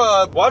don't you,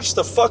 watch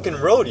the fucking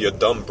road, you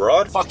dumb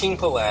broad? Fucking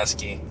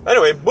Pulaski.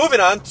 Anyway, moving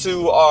on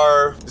to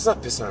our... It's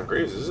not Pissing on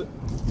Graves, is it?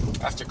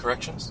 After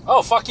corrections?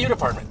 Oh, fuck you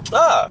department.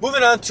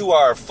 Moving on to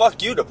our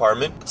fuck you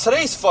department.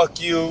 Today's fuck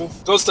you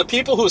goes to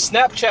people who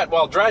Snapchat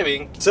while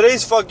driving.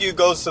 Today's fuck you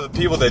goes to the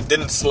people that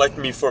didn't select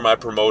me for my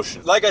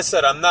promotion. Like I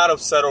said, I'm not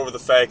upset over the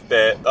fact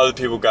that other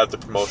people got the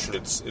promotion.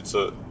 It's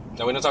a...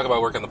 No, we don't talk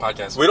about work on the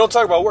podcast. We don't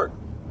talk about work.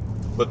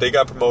 but they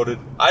got promoted.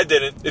 I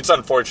didn't. It's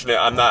unfortunate.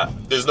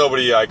 There's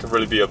nobody I can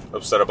really be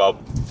upset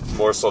about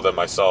more so than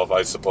myself,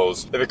 I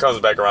suppose. If it comes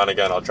back around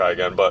again, I'll try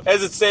again. But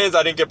as it stands,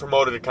 I didn't get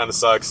promoted. It kind of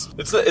sucks.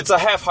 It's a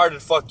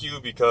half-hearted fuck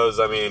you because,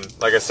 I mean,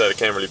 like I said, I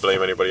can't really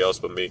blame anybody else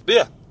but me. But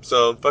yeah,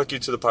 so fuck you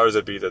to the powers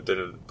that be that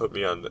didn't put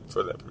me on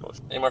for that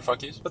promotion. Any more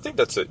fuck yous? I think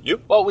that's it.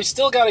 You? Well, we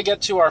still got to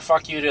get to our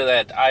fuck you to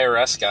that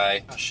IRS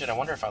guy. Oh shit, I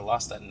wonder if I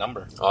lost that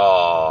number.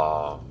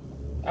 Oh.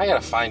 I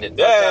gotta find it.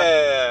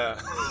 Yeah.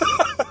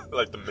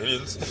 Like the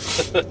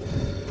Minions.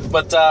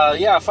 But,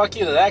 yeah, fuck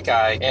you to that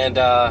guy. And,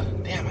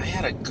 damn, I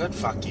had a good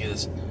fuck you.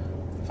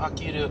 Fuck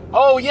you to...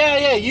 Oh,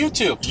 yeah,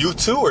 YouTube.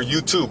 U2 or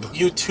YouTube?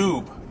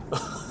 YouTube.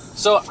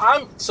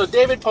 So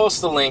David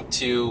posts the link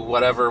to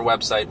whatever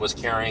website was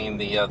carrying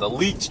the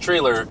leaked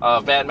trailer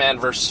of Batman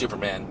vs.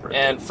 Superman.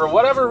 And for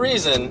whatever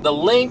reason, the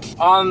link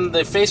on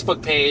the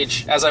Facebook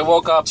page, as I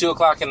woke up 2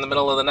 o'clock in the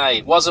middle of the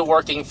night, wasn't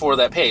working for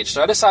that page.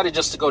 So I decided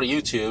just to go to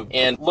YouTube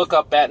and look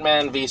up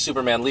Batman v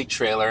Superman leaked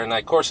trailer. And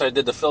of course I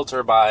did the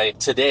filter by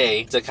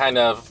today to kind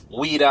of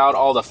weed out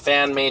all the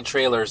fan-made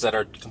trailers that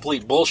are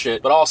complete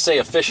bullshit, but all say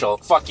official.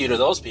 Fuck you to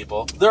those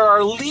people. There are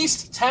at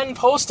least 10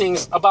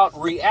 postings about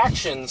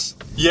reactions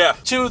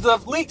to the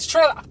leaked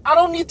trailer. I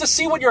don't need to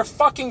see what your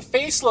fucking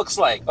face looks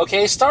like,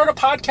 okay? Start a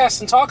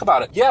podcast and talk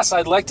about it. Yes,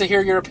 I'd like to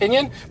hear your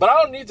opinion, but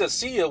I don't need to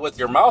see you with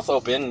your mouth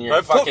open and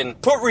your fucking...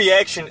 Put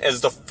reaction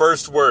as the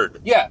first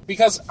word. Yeah,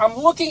 because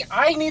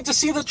I need to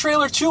see the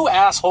trailer too,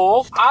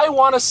 asshole. I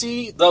want to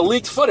see the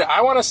leaked footage.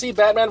 I want to see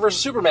Batman vs.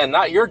 Superman,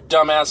 not your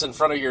dumbass in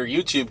front of your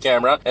YouTube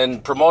camera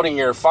and promoting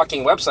your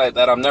fucking website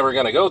that I'm never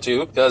going to go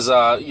to because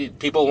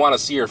people want to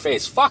see your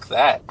face. Fuck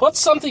that. Put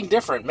something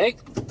different. Make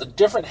a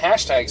different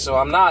hashtag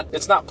so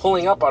it's not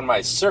pulling up on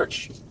my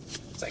search.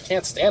 I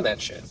can't stand that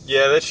shit.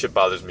 Yeah, that shit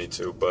bothers me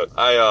too. But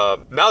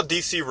now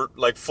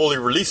DC fully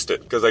released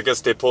it because I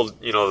guess they pulled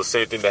the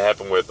same thing that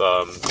happened with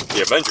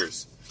the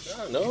Avengers.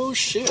 Oh, no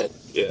shit.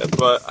 Yeah,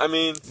 but I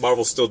mean,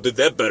 Marvel still did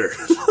that better.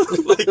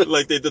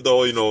 like they did the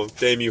whole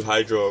damn you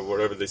Hydra or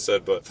whatever they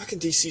said. But fucking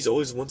DC's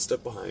always one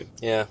step behind.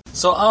 Yeah.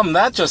 So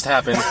that just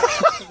happened.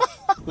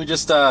 We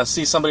just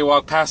see somebody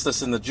walk past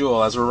us in the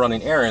Jewel as we're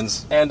running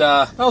errands. And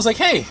I was like,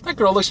 hey, that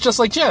girl looks just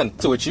like Jen.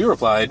 To which you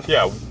replied,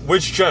 yeah,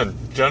 which Jen?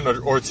 Jen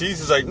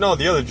Ortiz? Is like, no,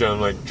 the other Jen.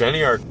 I'm like,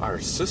 Jenny, our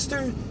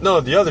sister?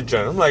 No, the other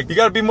Jen. I'm like, you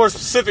gotta be more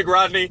specific,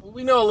 Rodney.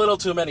 We know a little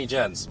too many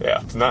Jens.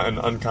 Yeah, it's not an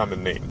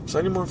uncommon name. So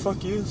any more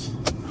fuck yous?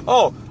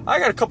 Oh, I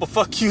got a couple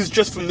fuck yous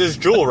just from this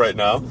Jewel right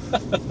now.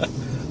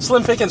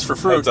 Slim pickings for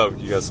fruit. What's up?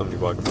 You got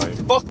somebody walking by.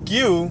 Fuck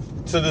you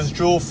to this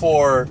Jewel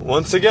for,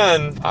 once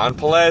again, on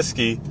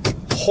Pulaski.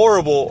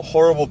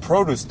 Horrible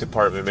produce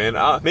department, man.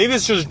 Maybe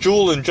it's just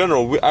Jewel in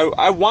general.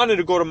 I wanted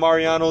to go to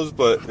Mariano's,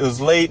 but it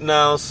was late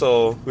now,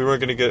 so we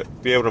weren't gonna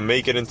be able to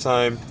make it in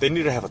time. They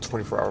need to have a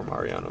 24-hour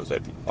Mariano's.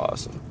 That'd be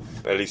awesome.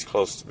 At least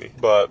close to me.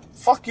 But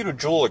fuck you to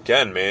Jewel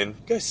again, man. You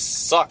guys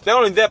suck. Not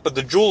only that, but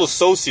the Jewel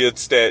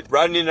associates that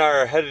Rodney and I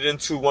are headed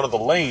into one of the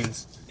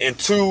lanes, and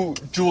 2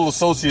 Jewel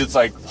associates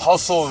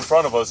hustle in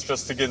front of us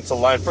just to get into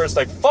line first.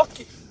 Fuck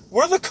you.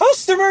 We're the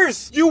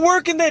customers! You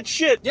work in that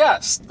shit! Yeah,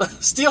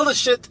 steal the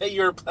shit that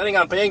you're planning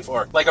on paying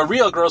for. Like a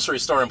real grocery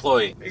store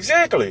employee.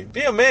 Exactly.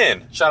 Be a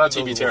man. Shout out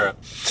TB Terra.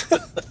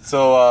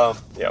 So,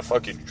 yeah,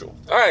 fuck you, Jewel.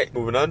 Alright,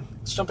 moving on.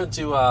 Let's jump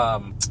into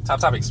top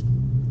topics.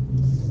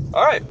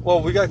 Alright,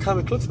 well, we got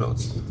comic cliff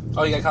notes.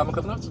 Oh, you got comic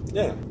cliff notes?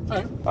 Yeah.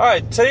 Alright.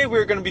 Alright, today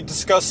we're going to be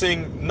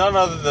discussing none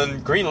other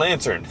than Green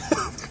Lantern.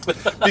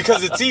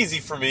 Because it's easy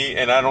for me,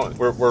 and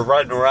we're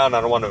riding around,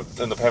 I don't want to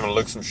end up having to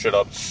look some shit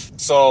up.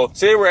 So,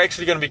 today we're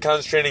actually going to be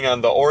concentrating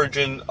on the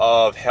origin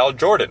of Hal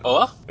Jordan.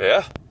 Oh?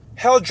 Yeah.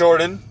 Hal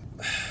Jordan.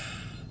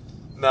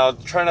 Now,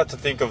 try not to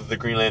think of the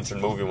Green Lantern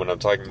movie when I'm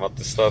talking about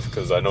this stuff,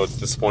 because I know it's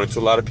disappointing to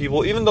a lot of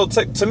people, even though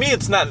to me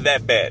it's not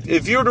that bad.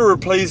 If you were to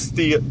replace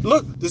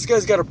look, this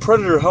guy's got a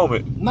Predator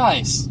helmet.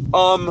 Nice.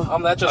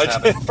 That just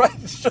happened.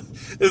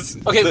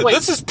 Okay, wait.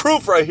 This is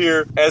proof right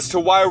here as to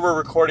why we're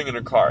recording in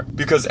a car.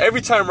 Because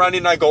every time Ronnie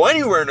and I go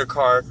anywhere in a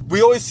car,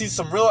 we always see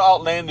some real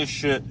outlandish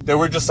shit that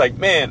we're just like,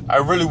 man, I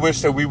really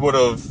wish that we would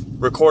have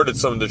recorded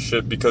some of this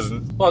shit because...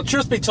 Well,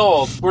 truth be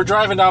told, we're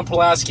driving down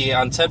Pulaski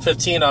on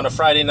 10:15 on a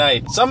Friday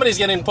night. Somebody's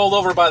getting pulled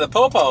over by the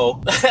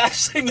popo.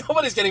 Actually,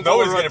 nobody's getting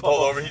pulled over. Nobody's getting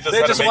pulled over. He just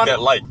had to make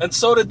that light. And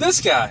so did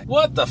this guy.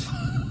 What the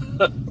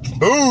fuck?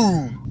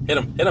 Boom! Hit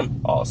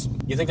him. Awesome.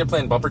 You think they're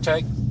playing bumper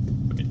tag?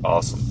 That'd be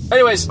awesome.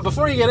 Anyways,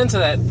 before you get into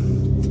that,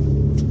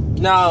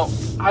 now,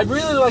 I'd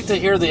really like to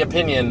hear the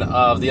opinion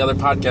of the other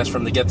podcasts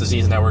from the Get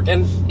Disease Network.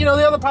 And, the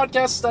other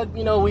podcasts that,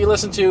 we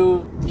listen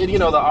to, the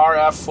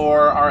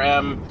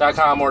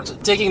RF4RM.com or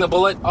Taking the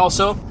Bullet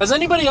also. Has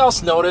anybody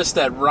else noticed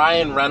that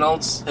Ryan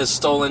Reynolds has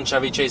stolen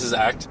Chevy Chase's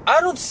act?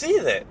 I don't see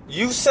that.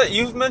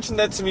 You've mentioned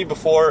that to me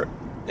before,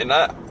 and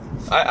I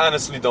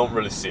honestly don't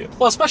really see it.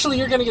 Well, especially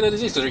you're going to get a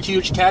disease because they're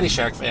huge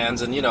Caddyshack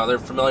fans and, they're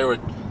familiar with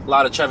a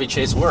lot of Chevy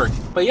Chase work.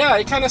 But yeah,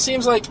 it kind of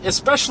seems like,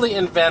 especially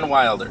in Van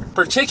Wilder,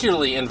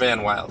 particularly in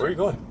Van Wilder. Where are you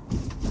going?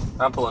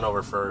 I'm pulling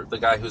over for the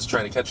guy who's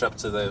trying to catch up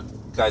to the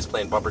guys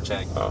playing bumper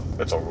tag. Oh,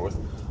 that's over with.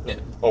 Yeah.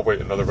 Oh, wait,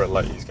 another red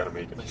light. He's got to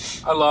make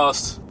it. I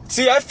lost.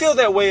 See, I feel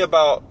that way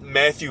about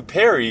Matthew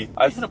Perry.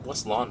 I hit up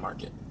West Lawn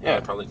Market. Yeah,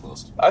 probably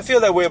closed. I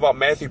feel that way about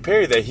Matthew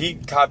Perry, that he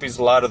copies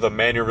a lot of the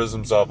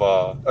mannerisms of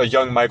a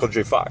young Michael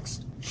J. Fox.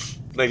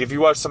 Like, if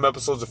you watch some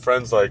episodes of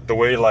Friends, like, the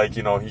way, like,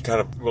 you know, he kind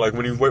of, like,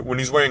 when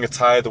he's wearing a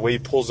tie, the way he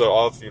pulls it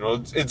off, you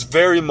know, it's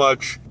very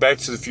much Back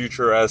to the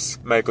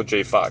Future-esque Michael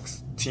J.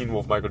 Fox. Teen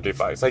Wolf Michael J.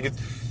 Fox. Like,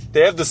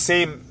 they have the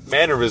same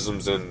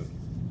mannerisms, and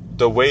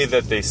the way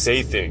that they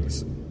say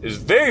things is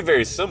very,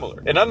 very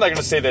similar. And I'm not going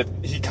to say that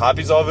he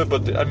copies all of it,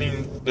 but, I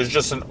mean, there's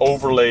just an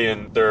overlay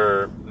in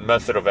their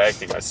method of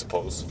acting, I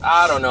suppose.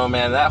 I don't know,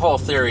 man. That whole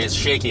theory is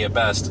shaky at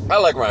best. I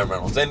like Ryan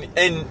Reynolds, and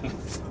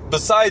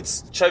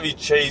besides Chevy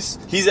Chase,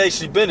 he's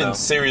actually been in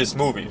serious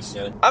movies.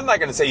 Yeah. I'm not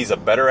going to say he's a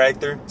better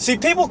actor. See,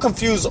 people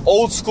confuse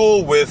old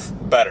school with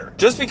better.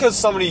 Just because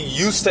somebody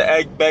used to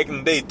act back in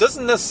the day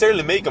doesn't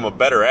necessarily make them a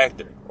better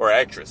actor or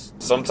actress.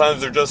 Sometimes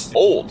they're just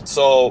old.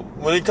 So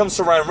when it comes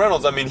to Ryan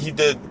Reynolds, I mean, he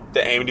did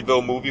the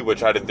Amityville movie,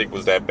 which I didn't think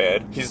was that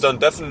bad. He's done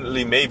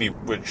Definitely Maybe,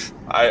 which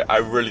I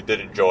really did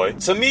enjoy.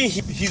 To me,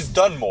 he's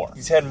done more.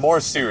 He's had more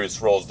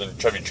serious roles than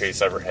Chevy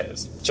Chase ever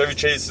has. Chevy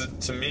Chase,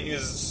 to me,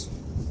 is...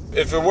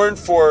 If it weren't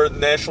for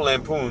National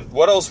Lampoon,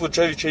 what else would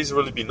Chevy Chase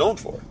really be known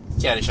for?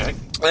 Caddyshack.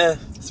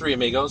 Three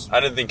Amigos. I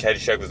didn't think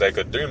Caddyshack was that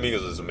good. Three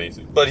Amigos is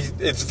amazing. But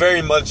it's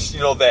very much, you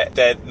know, that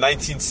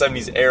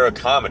 1970s era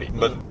comedy,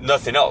 but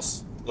nothing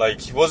else.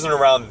 Like, he wasn't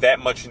around that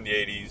much in the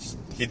 80s.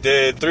 He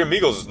did... Three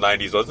Amigos was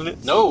 90s, wasn't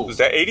it? No. Was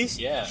that 80s?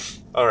 Yeah.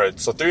 Alright,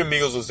 so Three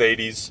Amigos was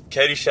 80s.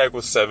 Caddyshack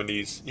was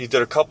 70s. He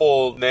did a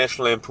couple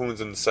National Lampoons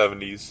in the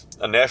 70s.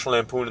 A National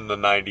Lampoon in the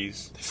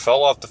 90s. He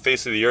fell off the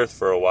face of the earth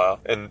for a while.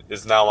 And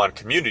is now on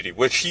Community,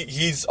 which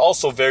he's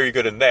also very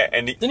good in that.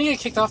 And Didn't he get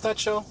kicked off that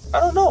show? I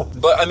don't know.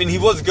 But, I mean, he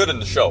was good in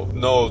the show.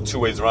 No two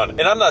ways around it.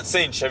 And I'm not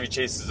saying Chevy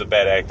Chase is a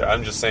bad actor.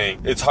 I'm just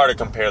saying it's hard to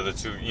compare the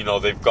two. You know,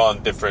 they've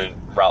gone different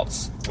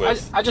routes.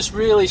 I just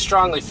really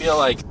strongly feel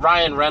like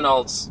Ryan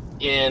Reynolds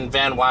in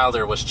Van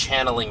Wilder was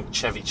channeling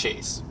Chevy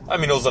Chase. I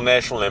mean, it was a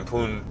National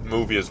Lampoon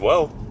movie as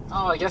well.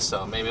 Oh, I guess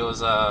so. Maybe it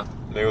was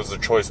Maybe it was a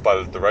choice by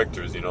the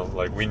directors, you know?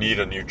 Like, we need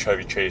a new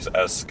Chevy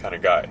Chase-esque kind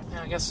of guy.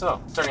 Yeah, I guess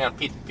so. Starting on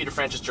Peter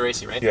Francis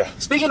Geraci, right? Yeah.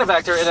 Speaking of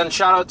actor, and then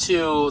shout out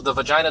to the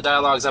Vagina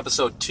Dialogues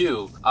episode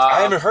 2.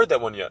 I haven't heard that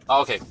one yet.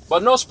 Okay,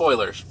 but no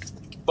spoilers.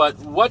 But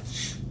what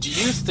do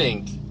you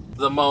think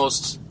the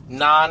most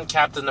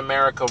non-Captain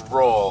America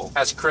role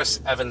has Chris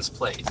Evans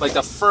played? Like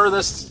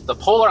the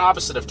polar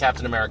opposite of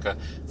Captain America.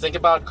 Think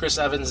about Chris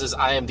Evans'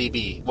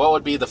 IMDb. What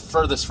would be the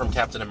furthest from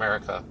Captain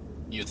America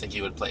you think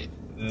he would play?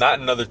 Not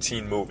another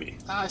teen movie.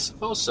 I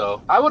suppose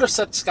so. I would have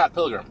said Scott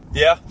Pilgrim.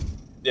 Yeah,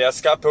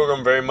 Scott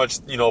Pilgrim very much,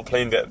 you know,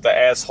 playing the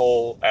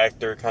asshole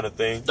actor kind of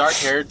thing.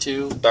 Dark-haired,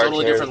 too.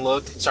 Totally different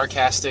look.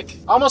 Sarcastic.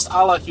 Almost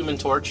a la Human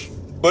Torch.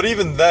 But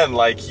even then,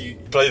 like, he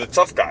played a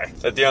tough guy.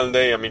 At the end of the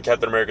day, I mean,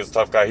 Captain America's a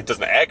tough guy. He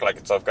doesn't act like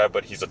a tough guy,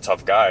 but he's a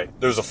tough guy.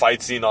 There's a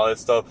fight scene, all that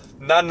stuff.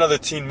 Not another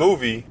teen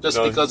movie.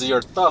 Just because you're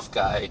a tough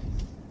guy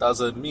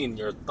doesn't mean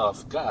you're a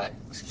tough guy.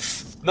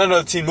 Not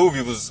another teen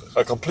movie was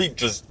a complete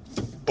just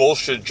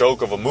bullshit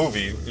joke of a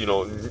movie. You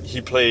know,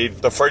 he played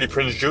the Freddie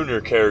Prinze Jr.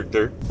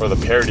 character, or the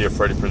parody of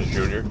Freddie Prinze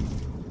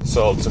Jr.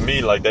 So to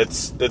me, like,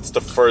 that's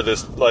the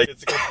furthest. Like,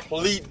 it's a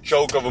complete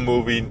joke of a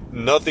movie.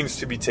 Nothing's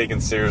to be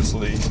taken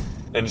seriously.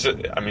 And just,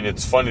 I mean,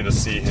 it's funny to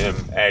see him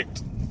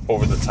act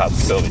over the top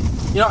silly.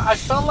 You know, I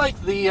felt like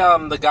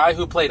the guy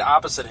who played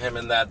opposite him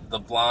in the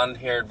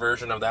blonde-haired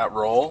version of that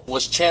role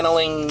was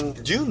channeling...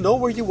 Do you know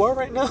where you are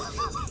right now?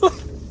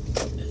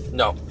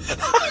 No.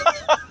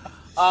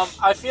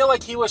 I feel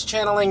like he was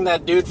channeling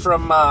that dude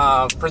from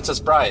Princess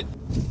Bride.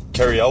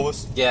 Cary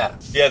Elwes? Yeah.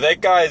 Yeah, that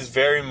guy is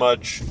very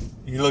much...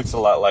 He looks a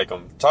lot like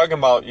him. Talking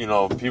about, you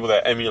know, people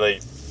that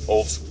emulate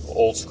old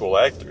school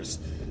actors.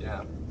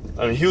 Yeah.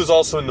 I mean, he was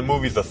also in the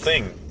movie The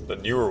Thing, the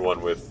newer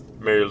one with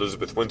Mary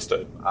Elizabeth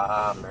Winstead.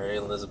 Ah, Mary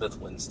Elizabeth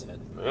Winstead.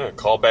 Yeah,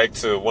 call back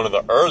to one of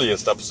the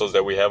earliest episodes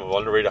that we have of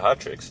Underrated Hot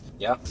Chicks.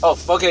 Yeah. Oh,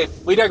 okay,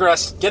 we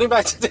digress. Getting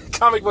back to the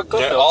comic book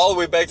cliff notes. All the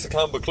way back to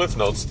comic book cliff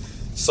notes.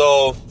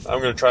 So, I'm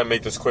going to try and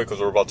make this quick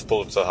because we're about to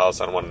pull up to the house.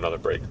 I don't want another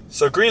break.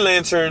 So, Green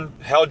Lantern,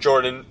 Hal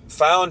Jordan,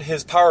 found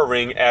his power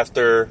ring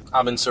after...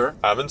 Abin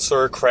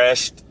Sur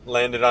crashed,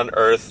 landed on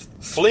Earth,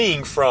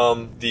 fleeing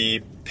from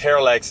the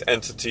Parallax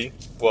entity.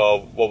 Well,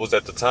 what was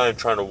at the time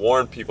trying to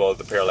warn people of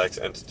the Parallax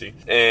entity.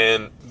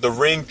 And the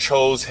ring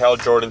chose Hal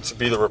Jordan to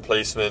be the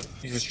replacement.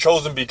 He was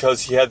chosen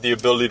because he had the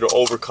ability to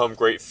overcome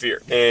great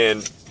fear.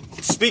 And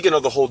speaking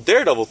of the whole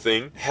Daredevil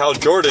thing, Hal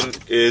Jordan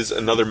is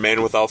another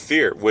man without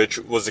fear, which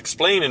was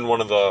explained in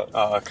one of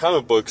the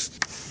comic books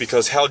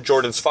because Hal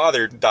Jordan's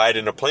father died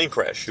in a plane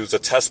crash. He was a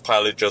test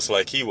pilot just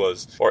like he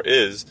was, or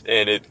is,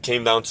 and it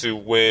came down to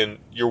when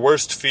your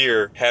worst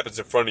fear happens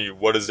in front of you,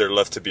 what is there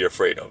left to be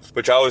afraid of?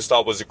 Which I always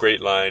thought was a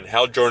great line.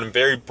 Hal Jordan,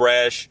 very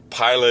brash,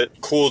 pilot,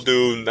 cool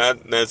dude,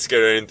 not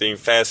scared of anything,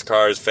 fast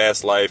cars,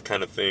 fast life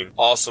kind of thing.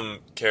 Awesome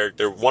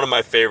character. One of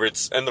my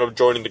favorites. Ended up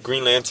joining the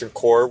Green Lantern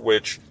Corps,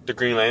 which the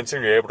Green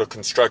Lantern, you're able to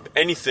construct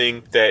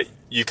anything that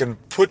you can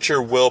put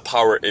your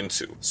willpower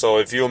into. So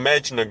if you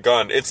imagine a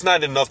gun, it's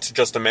not enough to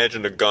just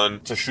imagine a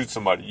gun to shoot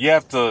somebody. You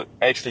have to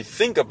actually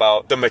think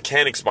about the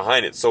mechanics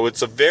behind it. So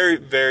it's a very,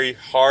 very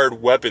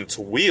hard weapon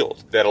to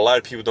wield that a lot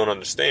of people don't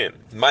understand.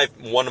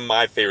 One of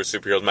my favorite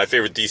superheroes, my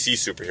favorite DC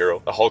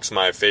superhero, the Hulk's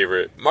my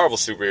favorite Marvel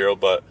superhero,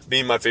 but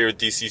being my favorite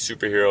DC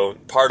superhero,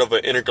 part of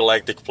an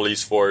intergalactic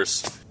police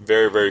force,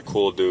 very, very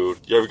cool dude.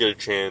 You ever get a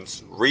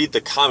chance, read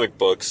the comic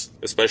books,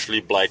 especially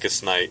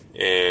Blackest Night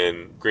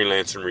and Green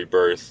Lantern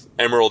Rebirth,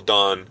 Emerald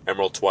Dawn,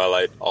 Emerald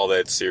Twilight, all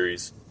that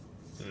series.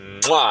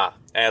 Mwah!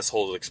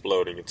 Assholes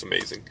exploding. It's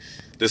amazing.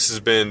 This has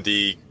been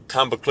the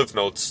Comic Book Cliff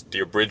Notes, the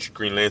abridged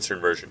Green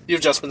Lantern version.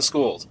 You've just been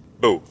schooled.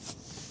 Boo.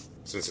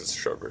 Since it's a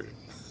short version.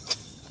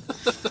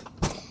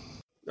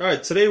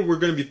 Alright, today we're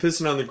going to be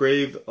pissing on the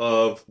grave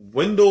of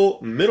Wendell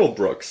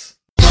Middlebrooks.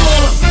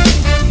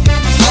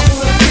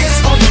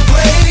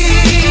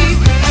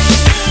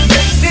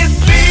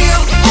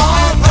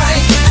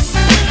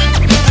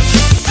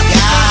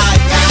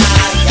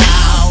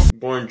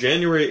 Born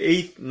January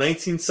 8th,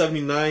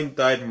 1979,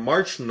 died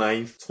March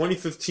 9th,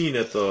 2015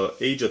 at the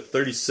age of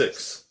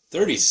 36.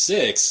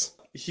 36?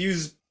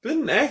 He's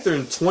been an actor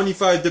in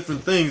 25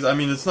 different things. I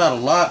mean, it's not a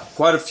lot.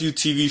 Quite a few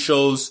TV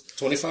shows.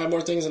 25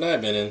 more things than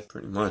I've been in.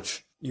 Pretty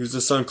much. He was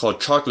in something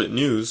called Chocolate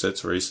News.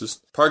 That's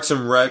racist. Parks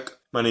and Rec.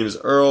 My Name is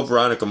Earl.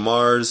 Veronica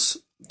Mars.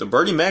 The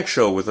Bernie Mac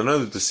Show with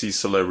another deceased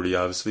celebrity,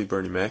 obviously,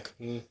 Bernie Mac.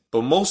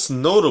 But most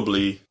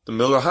notably, the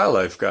Miller High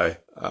Life guy.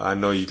 I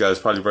know you guys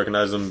probably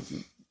recognize him.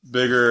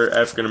 Bigger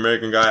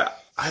African-American guy.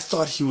 I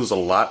thought he was a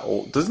lot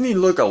old. Doesn't he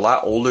look a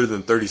lot older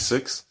than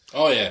 36?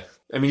 Oh, yeah.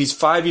 I mean, he's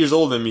 5 years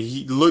older than me.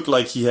 He looked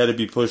like he had to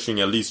be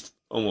pushing at least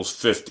almost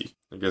 50.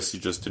 I guess he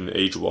just didn't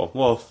age well.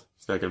 Well,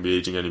 he's not going to be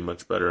aging any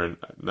much better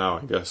now,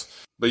 I guess.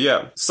 But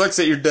yeah, sucks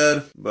that you're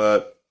dead,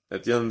 but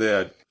at the end of the day,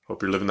 I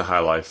hope you're living the high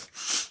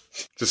life.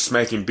 Just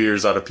smacking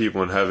beers out of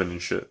people in heaven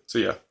and shit. So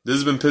yeah, this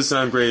has been Pissing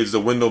on Graves, the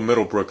Wendell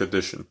Middlebrook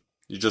edition.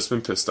 You just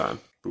been pissed on.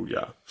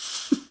 Booyah.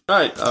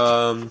 Alright,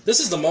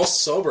 This is the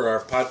most sober our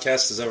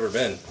podcast has ever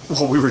been.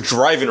 Well, we were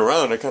driving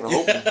around. I kind of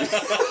hope.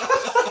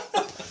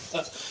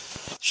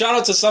 Shout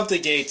out to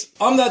Something Gate.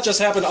 That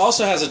Just Happened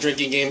also has a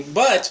drinking game,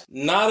 but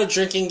not a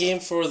drinking game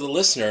for the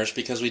listeners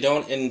because we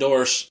don't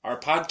endorse our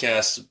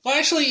podcast. Well,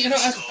 actually, you know,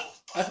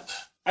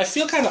 I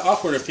feel kind of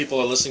awkward if people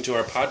are listening to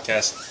our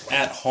podcast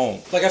at home.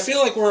 Like, I feel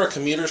like we're a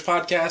commuter's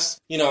podcast.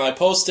 You know, I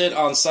post it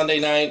on Sunday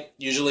night,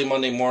 usually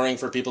Monday morning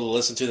for people to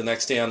listen to the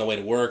next day on the way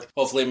to work.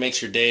 Hopefully it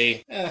makes your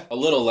day a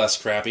little less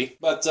crappy.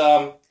 But,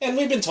 and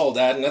we've been told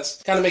that, and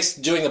that's kind of makes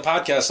doing the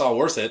podcast all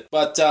worth it.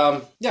 But,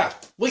 yeah,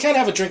 we kind of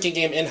have a drinking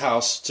game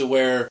in-house to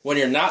where when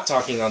you're not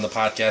talking on the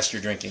podcast,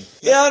 you're drinking.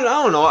 Yeah, I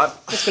don't know.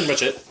 That's pretty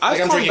much it. I'm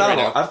drinking right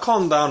now. I've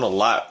calmed down a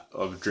lot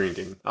of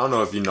drinking. I don't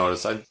know if you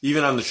noticed.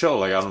 Even on the show,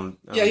 like, I don't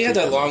Yeah, you had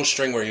that long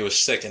string where you was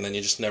sick, and then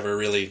you just never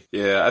really...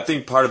 Yeah, I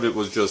think part of it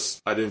was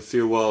just I didn't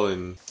feel well,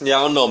 and yeah,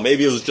 I don't know.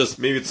 Maybe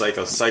it's like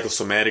a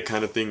psychosomatic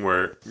kind of thing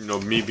where, you know,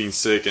 me being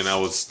sick, and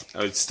I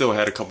still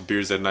had a couple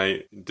beers that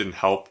night. It didn't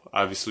help,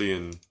 obviously,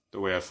 in the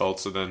way I felt.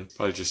 So then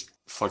probably just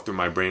fucked with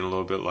my brain a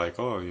little bit, like,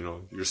 oh, you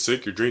know, you're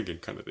sick, you're drinking,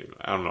 kind of thing.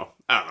 I don't know.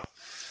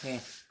 Yeah.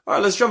 All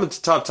right, let's jump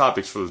into top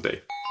topics for the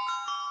day.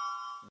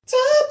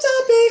 Top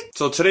topic.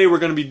 So today we're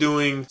going to be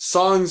doing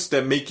songs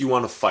that make you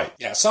want to fight.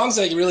 Yeah, songs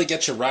that really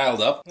get you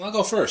riled up. I'll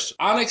go first.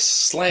 Onyx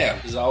Slam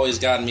has always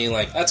gotten me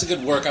like, that's a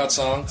good workout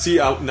song. See,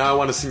 now I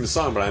want to sing the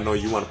song, but I know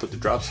you want to put the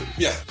drops in.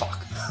 Yeah.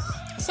 Fuck.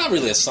 It's not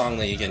really a song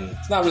that you can...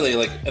 It's not really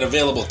like an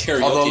available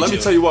karaoke. Although, let me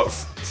tell you what,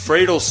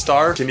 Fredo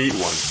Starr can eat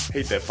one.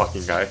 Hate that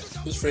fucking guy.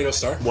 Who's Fredo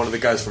Starr? One of the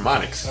guys from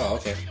Onyx. Oh,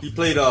 okay. He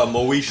played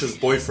Moesha's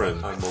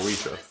boyfriend on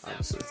Moesha,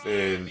 honestly.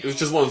 And it was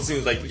just one of those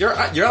things like, you're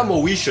on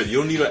Moesha, you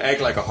don't need to act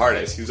like a hard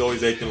ass. He was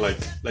always acting like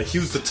he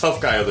was the tough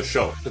guy of the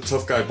show. The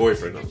tough guy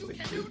boyfriend. I was like,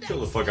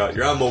 chill the fuck out.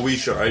 You're on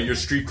Moesha, alright? Your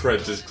street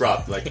cred just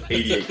dropped like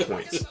 88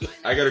 points.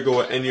 I gotta go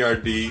with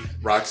NERD,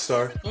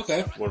 Rockstar.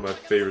 Okay. One of my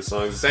favorite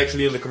songs. It's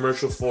actually in the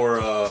commercial for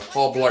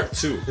Paul Blart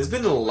 2. There's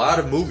been a lot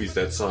of movies,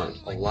 that song.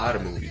 A lot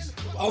of movies.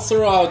 I'll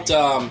throw out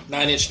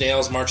 9 Inch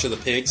Nails, March of the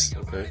Pigs.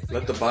 Okay.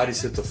 Let the Bodies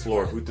Hit the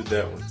Floor. Who did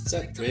that one? Is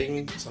that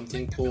Dragon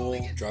something pool?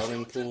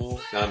 Drowning pool?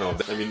 I know.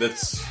 I mean,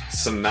 that's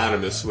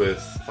synonymous with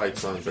fight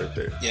songs right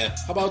there. Yeah.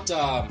 How about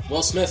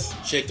Will Smith,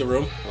 Shake the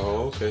Room?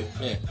 Oh, okay.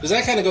 Yeah. Because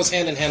that kind of goes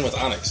hand in hand with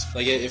Onyx.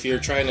 Like, if you're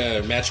trying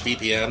to match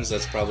BPMs,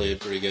 that's probably a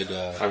pretty good...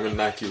 I'm Gonna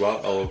Knock You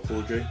Out, LL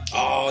Cool J.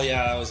 Oh,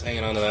 yeah. I was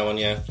hanging on to that one,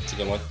 yeah. It's a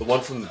good one. The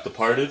one from The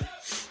Departed?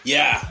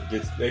 Yeah.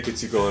 That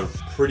gets you going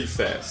pretty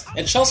fast.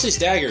 And Chelsea's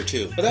Dagger,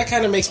 too. But that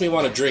kind of makes me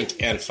want to drink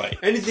and fight.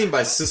 Anything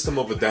by System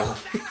of a Down.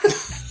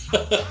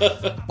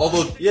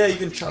 Although, yeah,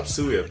 even Chop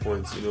Suey at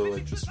points, you know,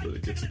 like just really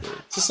gets it going.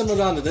 System of a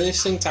Down, did they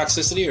sing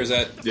Toxicity or is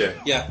that? Yeah.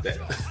 Yeah.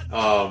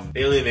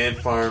 Alien Ant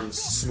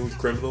Farm's Smooth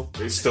Criminal.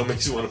 It still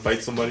makes you want to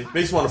fight somebody.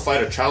 Makes you want to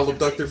fight a child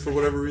abductor for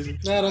whatever reason.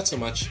 No, not so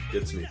much.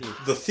 Gets me.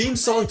 The theme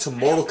song to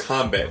Mortal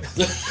Kombat.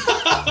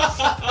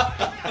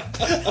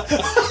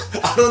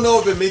 I don't know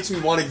if it makes me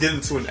want to get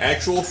into an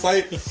actual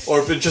fight or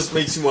if it just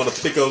makes me want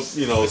to pick up,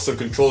 you know, some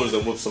controllers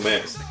and whoop some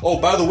ass. Oh,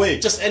 by the way,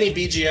 Just any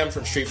BGM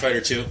from Street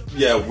Fighter 2.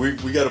 yeah, we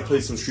got to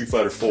play some Street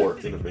Fighter 4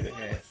 in a minute.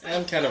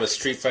 I'm kind of a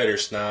Street Fighter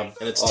snob,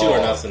 and it's 2 or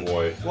nothing.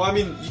 Boy. Well, I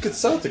mean, you could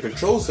set up the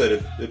control set.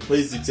 It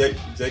plays the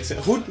exact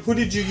same. Who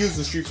did you use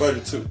in Street Fighter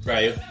 2?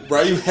 Ryu.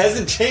 Ryu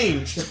hasn't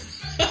changed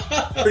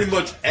pretty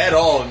much at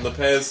all in the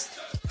past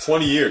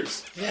 20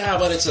 years. Yeah,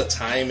 but it's a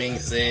timing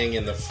thing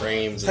and the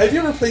frames. Have you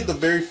ever played the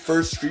very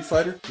first Street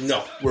Fighter?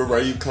 No. Where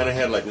Ryu kind of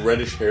had like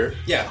reddish hair?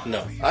 Yeah,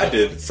 no. I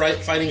did.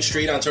 Fighting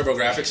Street on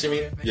TurboGrafx, you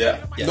mean?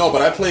 Yeah. Yeah. No,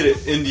 but I played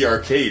it in the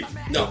arcade.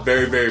 No. The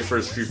very, very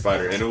first Street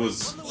Fighter, and it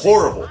was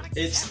horrible.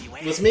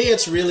 With me,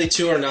 it's really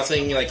 2 or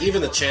nothing. Like,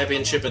 even the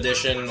Championship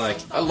Edition, like,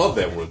 I love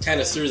that one. kind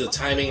of threw the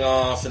timing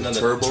off, and then the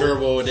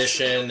Turbo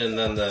Edition, and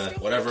then the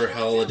whatever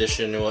hell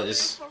edition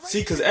was.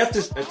 See, because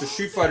after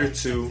Street Fighter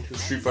 2, the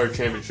Street Fighter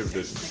Championship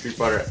Edition, Street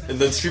Fighter, and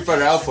then Street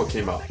Fighter Alpha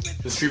came out.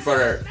 The Street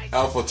Fighter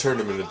Alpha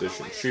Tournament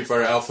Edition, Street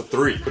Fighter Alpha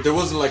 3. But there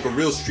wasn't like a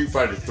real Street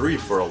Fighter 3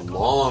 for a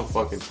long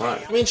fucking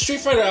time. I mean, Street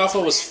Fighter Alpha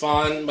was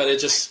fun, but it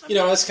just, you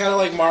know, it's kind of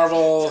like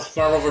Marvel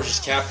versus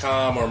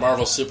Capcom or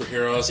Marvel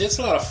Superheroes. It's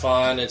a lot of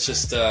fun. It's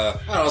just, I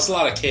don't know, it's a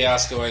lot of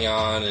chaos going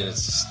on, and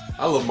it's just...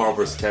 I love Marvel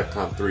vs.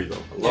 Capcom 3 though.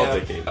 I love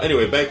that game.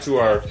 Anyway, back to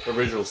our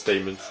original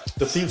statements.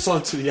 The theme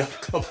song to The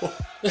Odd Couple.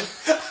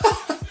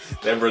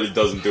 That really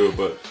doesn't do it,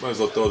 but might as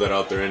well throw that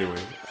out there anyway.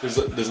 There's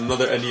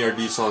another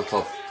NERD song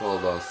called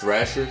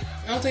Thrasher.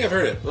 I don't think I've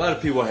heard it. A lot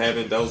of people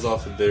haven't. That was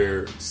off of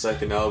their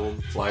second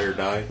album, Fly or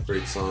Die.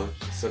 Great song.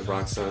 Said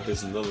Rockstar.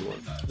 There's another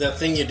one. That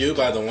Thing You Do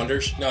by The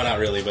Wonders? No, not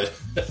really, but...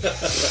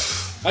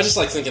 I just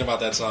like thinking about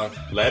that song.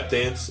 Lap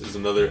Dance is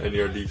another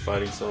NERD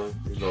fighting song,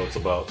 even though it's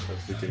about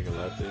actually getting a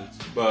lap dance.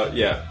 But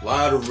yeah, a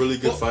lot of really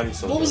good fighting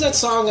songs. What was that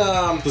song?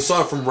 The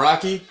song from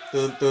Rocky,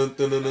 dun, dun,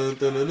 dun, dun, dun,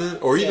 dun, dun,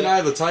 or even Eye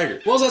of the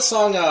Tiger. What was that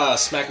song?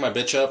 Smack My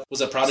Bitch Up? Was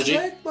that Prodigy?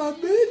 Smack My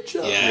Bitch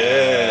Up.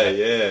 Yeah.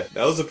 Yeah.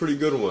 That was a pretty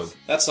good one.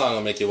 That song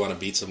will make you want to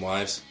beat some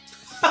wives.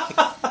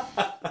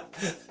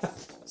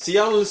 See,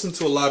 I don't listen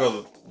to a lot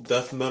of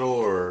death metal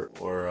or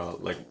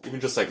like even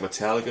just like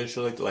Metallica and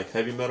shit like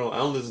heavy metal. I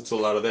don't listen to a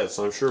lot of that,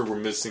 so I'm sure we're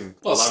missing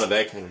a lot of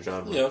that kind of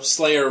genre. You know,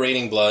 Slayer,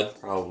 Raining Blood.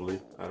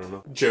 Probably. I don't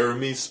know.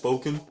 Jeremy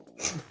Spoken.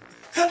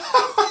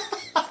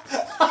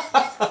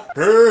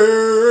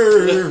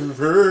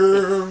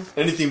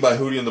 Anything by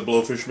Hootie and the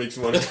Blowfish makes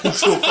me want to go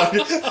to a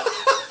fight.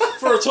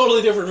 For a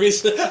totally different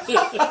reason.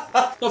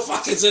 The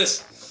fuck is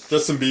this?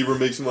 Justin Bieber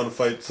makes me want to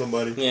fight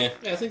somebody. Yeah,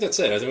 I think that's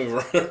it. I think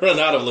we've run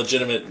out of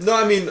legitimate... No,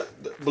 I mean,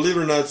 believe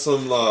it or not,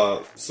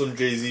 some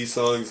Jay-Z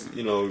songs,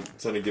 you know,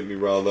 tend to get me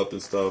riled up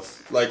and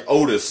stuff. Like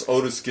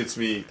Otis gets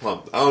me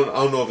pumped. I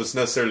don't know if it's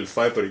necessarily to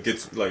fight, but it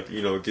gets, like,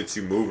 you know, it gets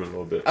you moving a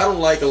little bit. I don't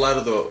like a lot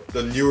of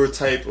the newer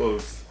type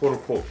of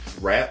quote-unquote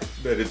rap,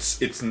 that it's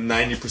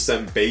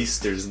 90% bass.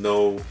 There's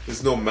no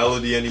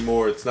melody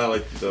anymore. It's not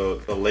like the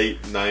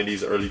late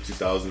 90s, early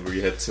 2000s where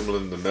you had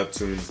Timbaland and the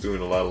Neptunes doing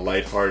a lot of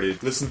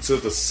lighthearted. Listen to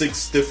the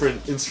 6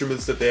 different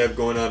instruments that they have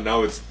going on.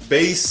 Now it's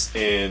bass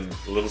and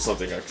a little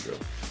something extra.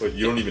 But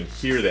you don't even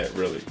hear that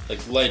really.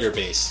 Like lighter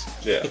bass.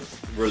 Yeah, it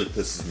really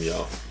pisses me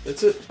off.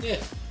 That's it.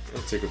 Yeah.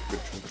 It'll take a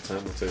good chunk of time,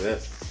 I'll tell you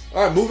that.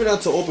 Alright, moving on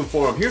to open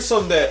forum. Here's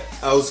something that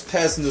I was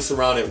passing this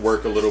around at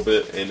work a little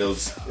bit, and it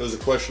was a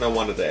question I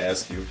wanted to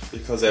ask you.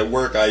 Because at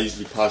work, I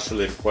usually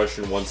postulate a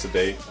question once a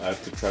day. I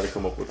have to try to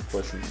come up with a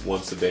question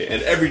once a day.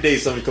 And every day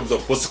somebody comes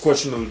up, what's the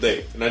question of the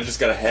day? And I just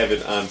gotta have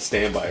it on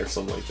standby or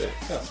something like that.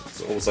 Yeah.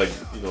 It's almost like,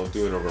 you know,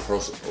 doing a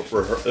rehearsal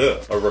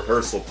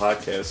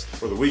podcast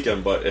for the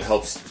weekend, but it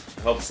helps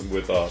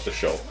with the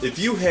show. If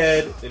you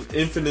had an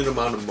infinite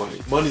amount of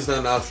money's not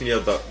an option. You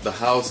have the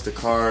house, the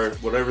car,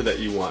 whatever that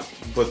you want.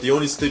 But the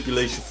only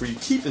stipulation for you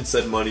keeping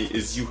said money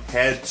is you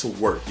had to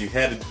work. You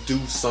had to do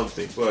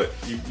something. But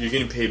you're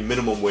getting paid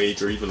minimum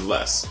wage or even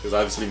less. Because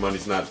obviously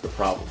money's not the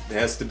problem. It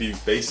has to be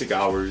basic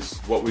hours.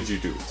 What would you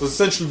do? So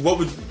essentially,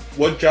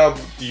 what job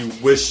do you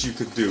wish you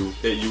could do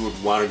that you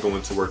would want to go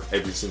into work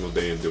every single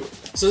day and do it?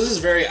 So this is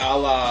very a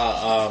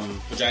la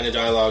Vagina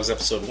Dialogues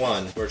episode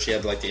 1, where she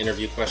had like the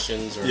interview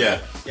questions. Or, yeah.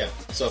 Yeah.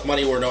 So if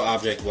money were no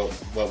object,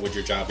 what would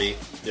your job be?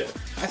 Yeah.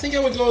 I think I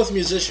would go with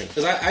musician,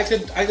 because I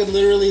could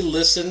literally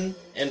listen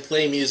and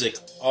play music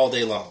all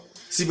day long.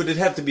 See, but it'd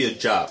have to be a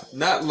job.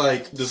 Not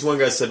like this one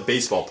guy said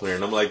baseball player,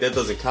 and I'm like, that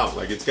doesn't count.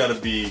 Like, it's gotta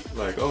be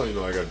like, oh, you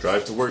know, I gotta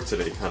drive to work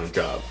today kind of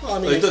job. Well, I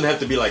mean, like, it doesn't have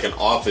to be like an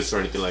office or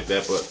anything like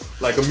that, but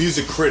like a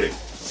music critic.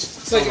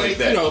 It's like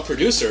that. You know, a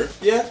producer.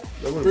 Yeah.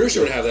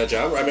 Producer would have that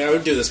job. I mean, I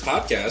would do this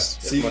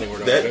podcast. See, if money were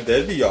not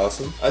that'd be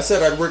awesome. I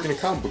said I'd work in a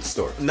comic book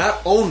store.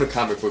 Not own a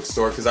comic book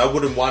store, because I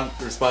wouldn't want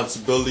the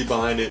responsibility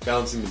behind it,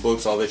 balancing the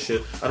books, all that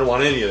shit. I don't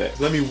want any of that.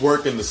 Let me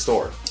work in the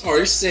store. Oh, are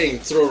you saying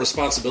throw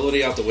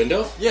responsibility out the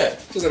window? Yeah.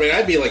 Because, I mean,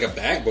 I'd be like a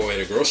bag boy at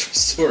a grocery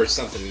store or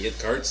something and get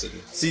carts and...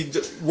 See,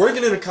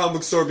 working in a comic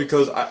book store,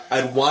 because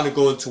I'd want to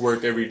go into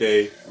work every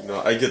day. You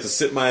know, I get to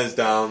sit my ass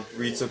down,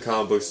 read some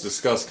comic books,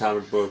 discuss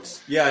comic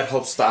books. Yeah, I'd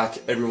help stock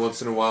every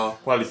once in a while.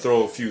 Probably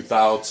throw a few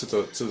thou to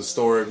the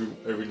store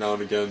every now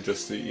and again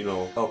just to, you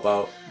know, help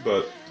out.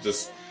 But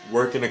just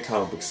work in a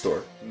comic book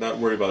store. Not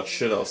worry about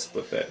shit else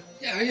but that.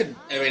 Yeah, I mean,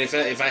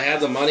 if I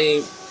had the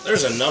money,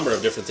 there's a number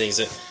of different things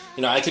that...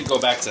 You know, I could go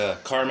back to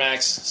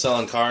CarMax,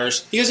 selling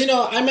cars. Because, you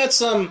know, I met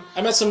some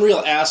real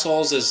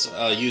assholes as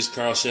used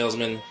car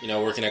salesmen, you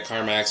know, working at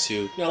CarMax who,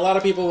 you know, a lot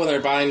of people when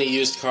they're buying a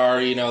used car,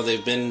 you know,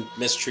 they've been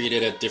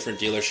mistreated at different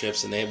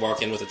dealerships and they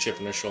walk in with a chip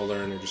on their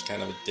shoulder and they're just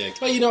kind of a dick.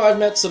 But, you know, I've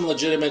met some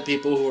legitimate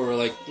people who are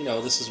like, you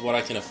know, this is what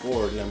I can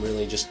afford and I'm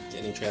really just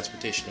getting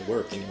transportation to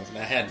work. And, you know, if I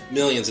had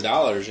millions of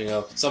dollars, you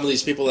know, some of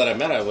these people that I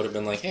met, I would have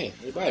been like, hey,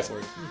 let me buy it for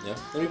you. You know,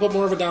 let me put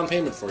more of a down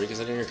payment for you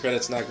because I know your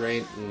credit's not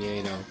great and,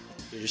 you know,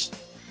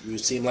 you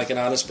seem like an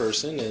honest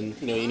person and,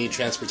 you know, you need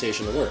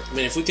transportation to work. I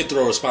mean, if we could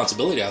throw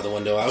responsibility out the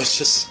window, I would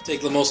just take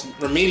the most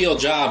remedial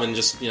job and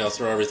just, you know,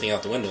 throw everything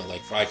out the window,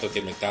 like fry cook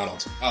at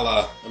McDonald's, a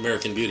la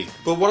American Beauty.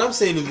 But what I'm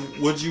saying is,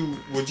 would you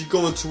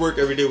go into work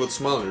every day with a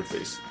smile on your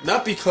face?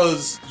 Not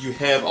because you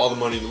have all the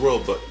money in the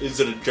world, but is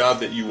it a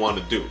job that you want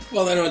to do?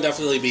 Well, then it would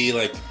definitely be,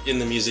 like, in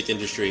the music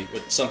industry,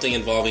 with something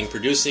involving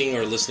producing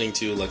or listening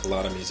to, like, a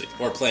lot of music,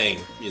 or playing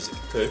music.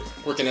 Okay.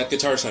 Working at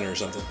Guitar Center or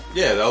something.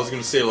 Yeah, I was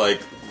going to say,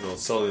 like, you know,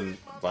 selling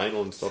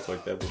vinyl and stuff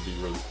like that would be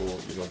really cool.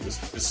 You know,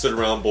 just sit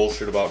around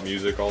bullshit about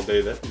music all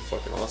day. That'd be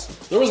fucking awesome.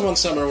 There was one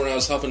summer when I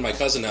was helping my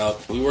cousin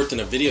out. We worked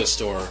in a video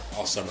store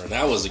all summer, and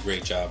that was a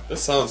great job.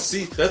 That's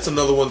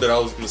another one that I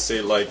was gonna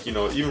say, like, you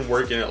know, even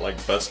working at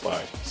like Best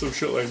Buy, some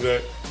shit like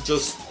that.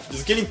 Just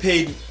getting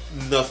paid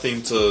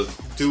nothing to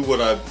do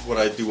what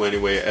I do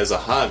anyway as a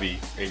hobby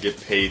and get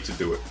paid to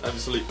do it.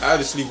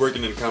 Obviously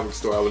working in a comic book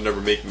store, I would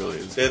never make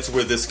millions. That's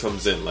where this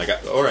comes in. Like,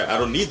 alright, I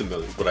don't need the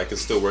millions, but I can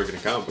still work in a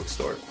comic book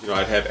store. You know,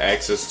 I'd have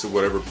access to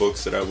whatever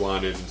books that I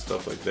wanted and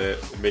stuff like that.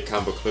 And make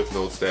comic book cliff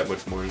notes that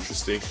much more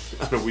interesting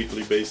on a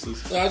weekly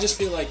basis. I just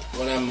feel like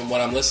when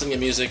I'm listening to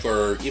music,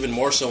 or even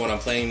more so when I'm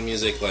playing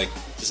music, like,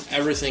 just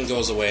everything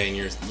goes away and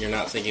you're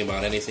not thinking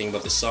about anything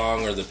but the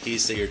song or the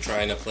piece that you're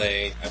trying to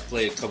play. I've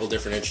played a couple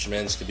different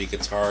instruments. Could be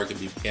guitar, could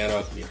be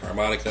piano, could be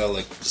harmonica.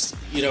 Like, just,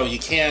 you know, you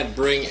can't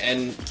bring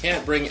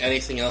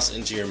anything else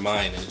into your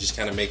mind, and it just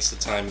kind of makes the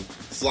time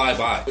fly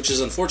by, which is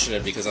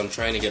unfortunate because I'm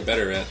trying to get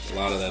better at a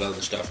lot of that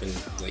other stuff. And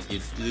like,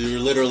 you're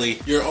literally,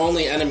 your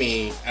only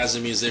enemy as a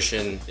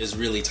musician is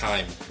really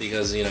time,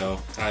 because, you know,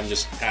 time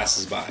just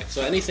passes by.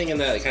 So anything in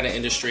that kind of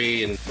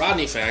industry, and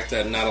Rodney fact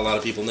that not a lot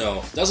of people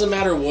know, doesn't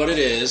matter what it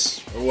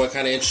is or what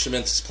kind of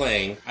instrument it's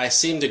playing, I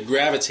seem to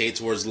gravitate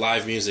towards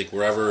live music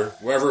wherever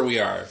we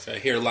are. If I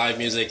hear live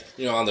music,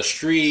 you know, on the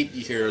street,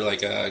 you hear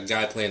like a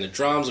guy playing the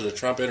drums or the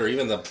trumpet, or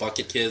even the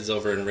Bucket Kids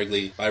over in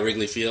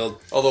Wrigley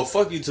Field. Although,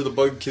 fuck you to the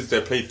Bucket Kids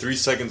that play 3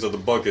 seconds of the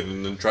bucket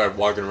and then try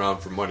walking around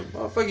for money.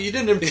 Motherfucker, you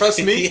didn't impress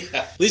me. Yeah.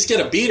 At least get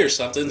a beat or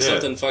something. Yeah.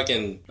 Something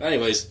fucking...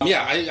 Anyways,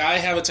 yeah, I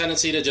have a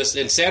tendency to just...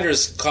 And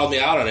Sanders called me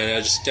out on it.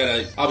 I just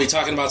I'll be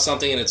talking about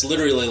something and it's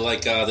literally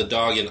like the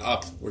dog in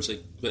Up, where it's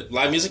like, what,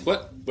 live music?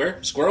 What?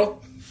 Where?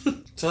 Squirrel?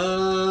 Time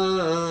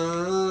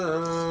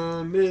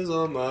is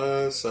on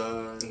my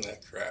side. Ah,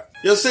 crap.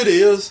 Yes, it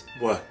is.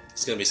 What?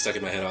 It's gonna be stuck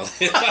in my head all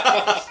day.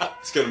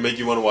 It's gonna make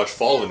you want to watch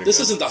Fallen again. This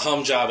isn't the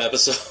Hum Job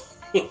episode.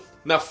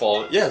 Not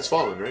Fallen. Yeah, it's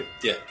Fallen, right?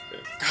 Yeah.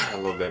 God, I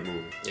love that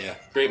movie. Yeah,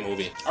 great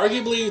movie.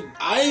 Arguably,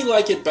 I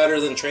like it better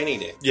than Training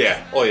Day.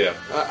 Yeah. Oh, yeah.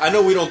 I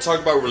know we don't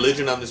talk about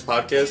religion on this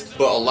podcast,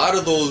 but a lot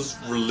of those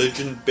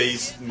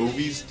religion-based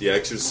movies, The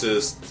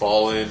Exorcist,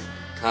 Fallen,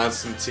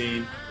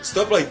 Constantine,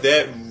 stuff like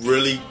that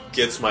really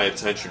gets my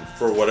attention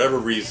for whatever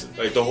reason.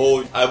 Like the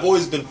whole, I've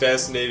always been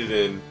fascinated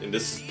in, and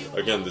this is,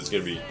 again, this is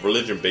going to be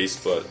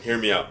religion-based, but hear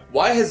me out.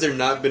 Why has there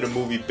not been a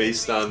movie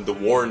based on the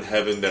war in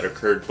heaven that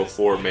occurred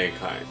before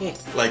mankind?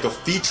 Like a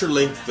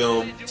feature-length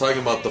film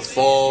talking about the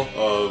fall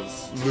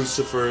of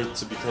Lucifer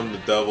to become the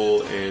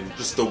devil and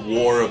just the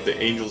war of the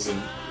angels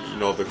and, you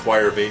know, the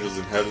choir of angels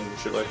in heaven and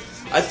shit like that.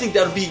 I think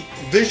that would be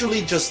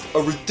visually just a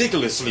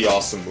ridiculously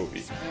awesome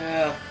movie.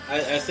 Yeah,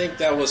 I think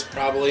that was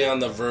probably on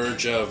the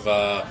verge of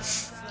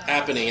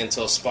happening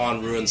until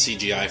Spawn ruined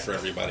CGI for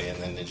everybody,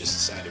 and then they just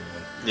decided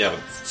one. Yeah,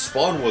 but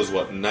Spawn was,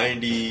 what,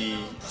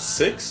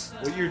 96?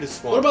 What year did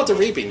Spawn... What about The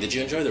Reaping? Did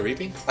you enjoy The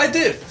Reaping? I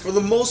did, for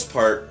the most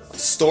part.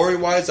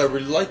 Story-wise, I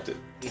really liked it.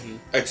 Mm-hmm.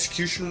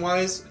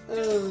 Execution-wise,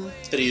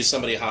 Could he use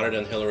somebody hotter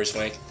than Hilary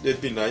Swank?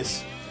 it'd be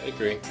nice. I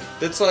agree.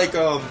 It's like,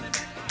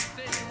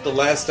 The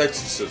Last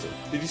Exorcism.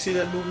 Did you see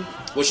that movie?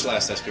 Which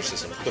Last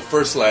Exorcism? The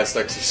first Last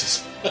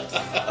Exorcism.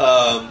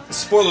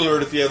 Spoiler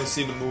alert if you haven't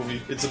seen the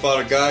movie. It's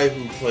about a guy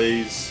who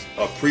plays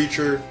a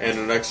preacher and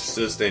an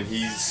exorcist, and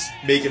he's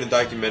making a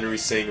documentary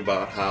saying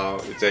about how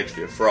it's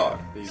actually a fraud.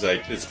 He's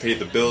like, it's paid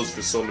the bills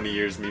for so many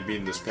years, me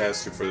being this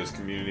pastor for this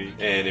community,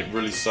 and it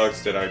really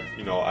sucks that I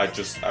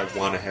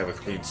want to have a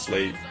clean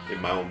slate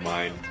in my own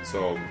mind.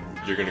 So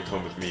you're going to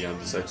come with me on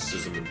this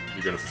exorcism and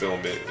you're going to film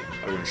it.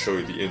 I'm going to show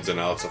you the ins and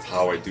outs of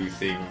how I do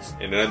things.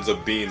 And it ends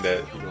up being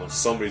that,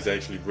 somebody's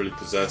actually really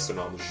possessed and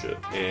all this shit.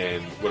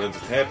 And what ends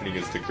up happening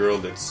is the girl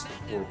that's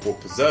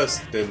quote-unquote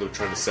possessed, then they're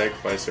trying to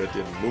sacrifice her at the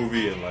end of the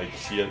movie, and like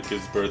she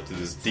gives birth to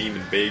this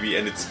demon baby.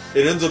 And it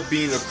ends up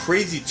being a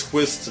crazy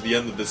twist to the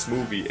end of this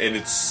movie. And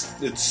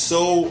it's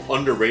so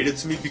underrated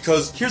to me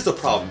because here's the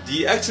problem.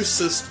 The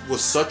Exorcist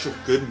was such a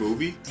good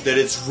movie that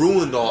it's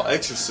ruined all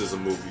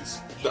exorcism movies.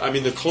 I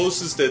mean, the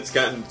closest that's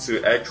gotten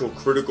to actual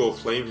critical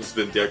acclaim has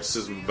been The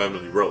Exorcism of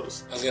Emily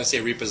Rose. I was going to say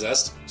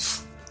Repossessed.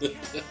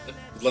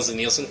 Leslie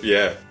Nielsen.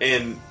 Yeah,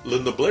 and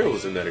Linda Blair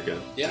was in that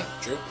again. Yeah,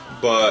 true.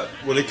 But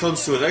when it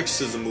comes to an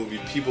exorcism movie,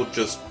 people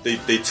just, they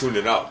tune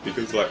it out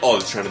because like, oh,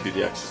 they're trying to be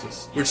The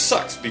Exorcist. Which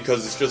sucks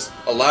because it's just,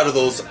 a lot of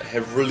those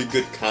have really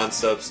good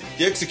concepts.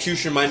 The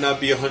execution might not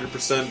be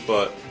 100%,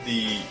 but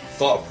the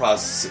thought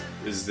process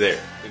is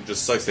there. It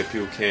just sucks that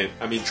people can't.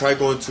 I mean, try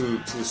going to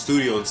a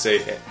studio and say,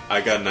 hey,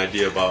 I got an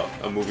idea about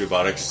a movie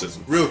about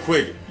exorcism. Real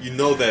quick,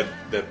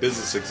 that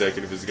business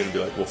executive is going to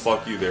be like, well,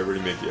 fuck you, they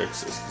already made The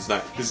Exorcist.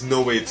 There's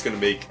no way it's going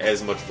to make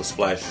as much of a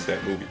splash as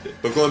that movie did.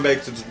 But going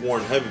back to this War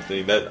in Heaven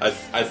thing, that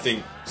I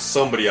think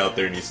somebody out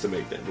there needs to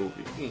make that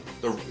movie.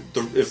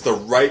 If the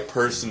right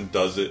person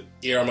does it,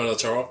 Guillermo del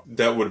Toro,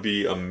 that would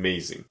be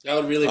amazing. That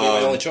would really be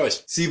my only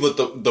choice. See, but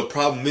the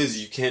problem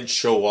is you can't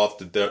show off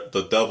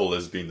the devil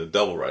as being the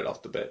devil right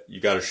off the bat. You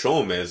got to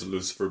show him as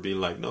Lucifer being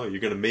like, no, you're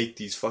gonna make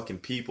these fucking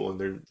people,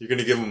 and you're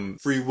gonna give them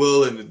free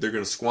will, and they're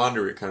gonna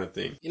squander it, kind of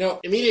thing.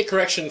 Immediate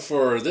correction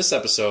for this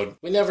episode.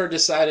 We never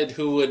decided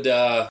who would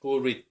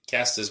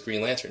recast as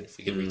Green Lantern if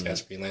we could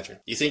recast Green Lantern.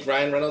 You think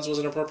Ryan Reynolds was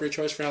an appropriate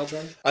choice for Hal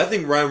Jordan? I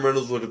think Ryan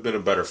Reynolds would have been a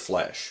better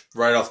Flash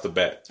right off the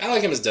bat. I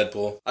like him as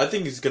Deadpool. I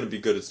think he's gonna be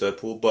good as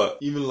Deadpool, but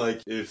even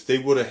like if they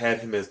would have had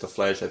him as the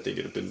Flash, I think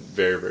it'd have been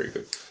very, very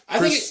good.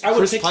 Chris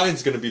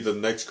Pine's gonna be the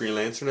next Green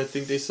Lantern, I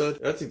think they said.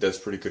 I think that's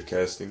pretty good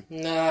casting.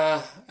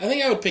 Nah, I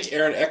think I would pick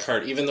Aaron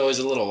Eckhart, even though he's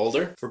a little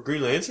older. For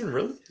Green Lantern,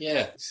 really?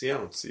 Yeah. See, I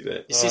don't see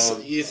that.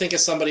 You think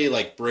of somebody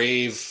like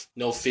brave,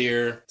 no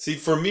fear. See,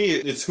 for me,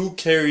 it's who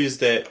carries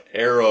that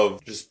air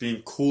of just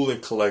being cool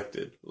and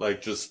collected.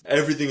 Like, just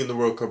everything in the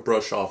world could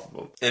brush off of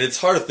them. And it's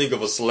hard to think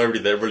of a celebrity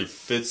that really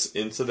fits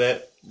into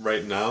that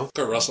right now.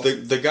 Kurt Russell.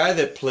 The guy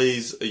that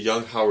plays a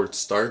young Howard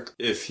Stark,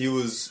 if he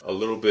was a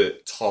little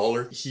bit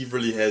taller, he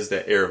really has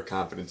that air of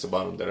confidence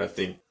about him that I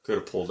think could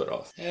have pulled it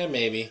off. Yeah,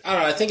 maybe. I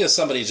don't know. I think it's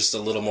somebody just a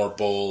little more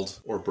bold.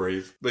 Or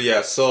brave. But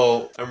yeah,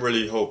 so I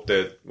really hope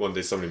that one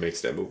day somebody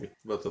makes that movie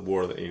about the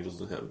War of the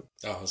Angels in Heaven.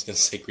 Oh, I was going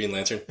to say Green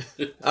Lantern.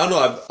 I don't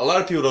know. A lot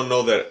of people don't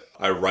know that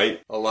I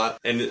write a lot.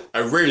 And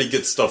I rarely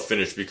get stuff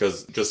finished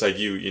because just like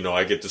you,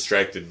 I get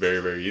distracted very,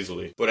 very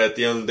easily. But at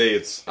the end of the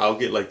day, I'll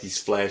get like these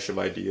flash of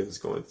ideas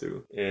going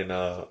through. And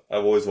I've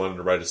always wanted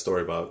to write a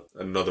story about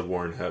another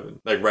war in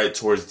heaven. Like right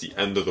towards the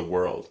end of the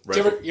world.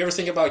 Right? Do you ever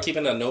think about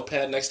keeping a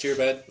notepad next to your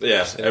bed?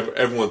 Yeah,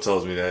 everyone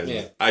tells me that.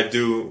 Yeah. I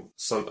do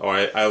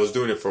I was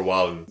doing it for a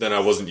while and then I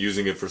wasn't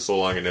using it for so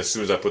long, and as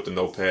soon as I put the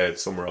notepad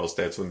somewhere else,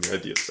 that's when the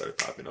ideas started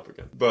popping up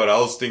again. But I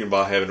was thinking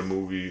about having a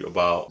movie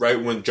about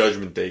right when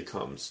Judgment Day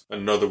comes,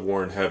 another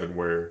war in heaven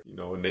where,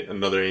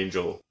 another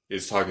angel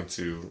is talking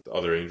to the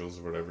other angels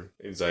or whatever.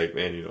 And he's like,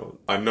 man,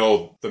 I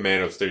know the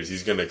man upstairs,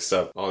 he's gonna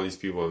accept all these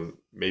people, and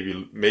maybe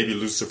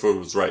Lucifer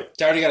was right.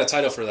 I already got a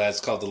title for that. It's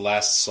called The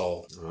Last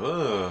Soul.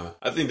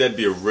 I think that'd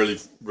be a really,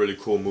 really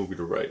cool movie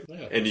to write.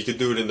 Yeah. And you could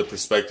do it in the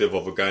perspective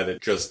of a guy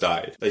that just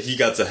died. Like, he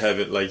got to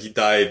heaven, like, he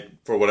died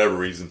for whatever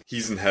reason.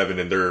 He's in heaven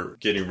and they're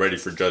getting ready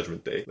for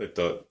Judgment Day. Like,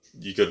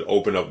 you could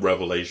open up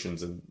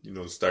Revelations and,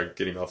 start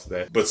getting off of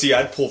that. But see,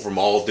 I'd pull from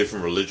all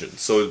different religions.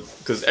 So,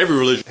 because every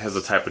religion has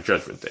a type of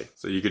Judgment Day.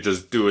 So you could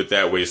just do it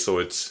that way so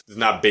it's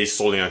not based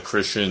solely on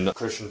Christian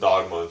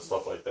dogma and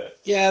stuff like that.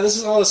 Yeah,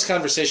 this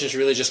conversation is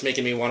really just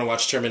making me want to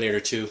watch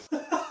Terminator 2.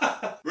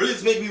 Really,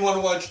 it's making me want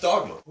to watch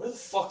Dogma. Where the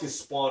fuck is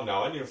Spawn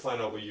now? I need to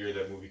find out what year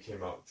that movie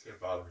came out. It's gonna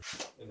bother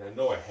me. And I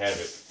know I have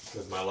it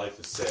because my life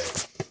is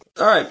sad.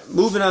 Alright,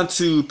 moving on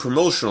to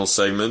promotional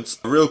segments.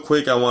 Real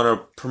quick, I want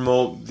to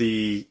promote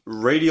the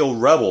Radio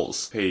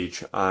Rebels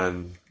page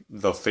on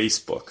the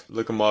Facebook.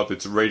 Look them up.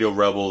 It's Radio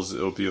Rebels.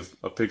 It'll be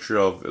a picture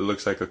of, it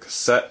looks like a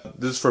cassette.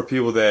 This is for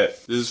people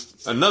this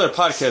is another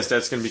podcast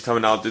that's going to be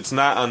coming out. It's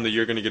not on the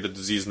You're Gonna Get a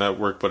Disease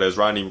Network, but as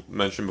Rodney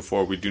mentioned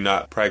before, we do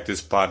not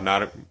practice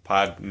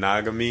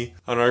podnogamy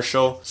on our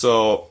show.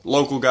 So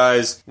local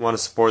guys, want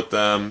to support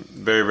them.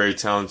 Very, very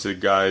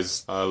talented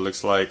guys.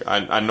 Looks like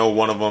I know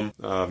one of them.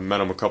 Met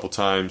him a couple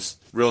times.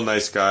 Real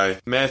nice guy.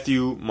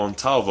 Matthew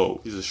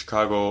Montalvo. He's a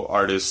Chicago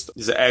artist.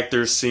 He's an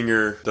actor,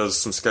 singer, does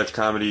some sketch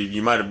comedy.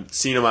 You might have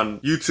seen him on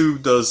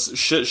YouTube, does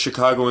Shit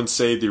Chicago and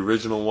Say, the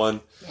original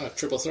one. Oh,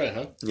 triple threat,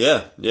 huh?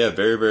 Yeah,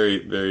 very,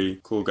 very, very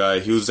cool guy.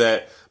 He was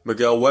at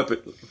Miguel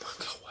Lepid.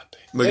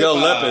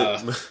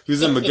 He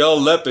was in Miguel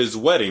Lepid's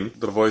wedding.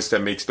 The voice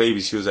that makes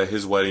babies. He was at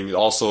his wedding. He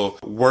also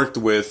worked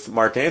with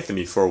Mark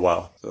Anthony for a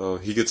while. So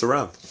he gets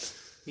around.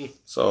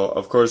 So,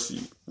 of course,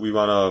 we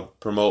want to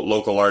promote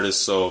local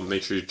artists, so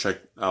make sure you check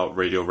out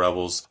Radio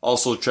Rebels.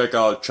 Also, check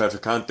out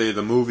Traficante,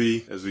 the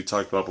movie, as we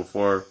talked about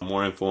before.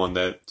 More info on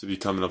that to be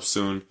coming up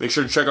soon. Make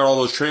sure to check out all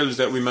those trailers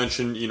that we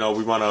mentioned. You know,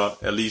 we want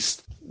to at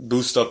least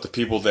boost up the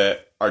people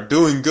that are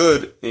doing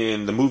good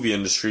in the movie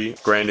industry.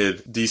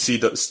 Granted,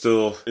 DC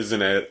still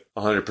isn't at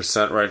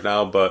 100% right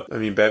now, but I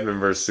mean, Batman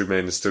vs.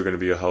 Superman is still going to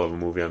be a hell of a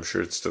movie. I'm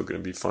sure it's still going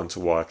to be fun to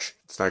watch.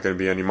 It's not going to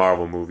be any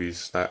Marvel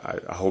movies.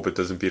 I hope it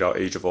doesn't beat out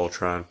Age of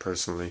Ultron,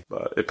 personally,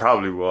 but it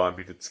probably will. I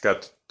mean, it's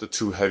got the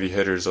two heavy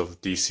hitters of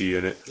DC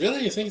in it.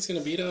 Really? You think it's going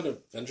to beat out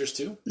Avengers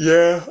 2?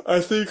 Yeah, I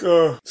think,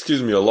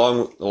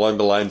 along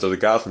the lines of the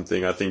Gotham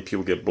thing, I think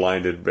people get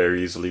blinded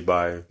very easily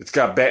by, it's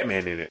got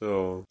Batman in it.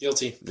 So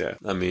Guilty. Yeah,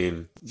 I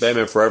mean,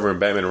 Batman Forever and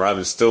Batman and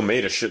Robin still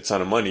made a shit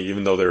ton of money,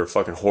 even though they were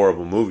fucking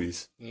horrible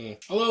movies.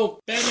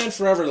 Although, Batman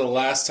Forever, the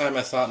last time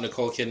I thought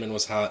Nicole Kidman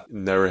was hot. It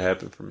never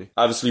happened for me.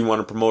 Obviously, you want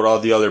to promote all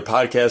the other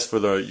podcasts for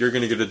the You're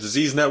Gonna Get a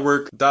Disease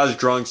Network, Dodge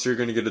Drunks, You're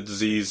Gonna Get a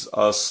Disease,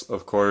 us,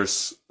 of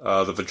course,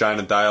 the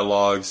Vagina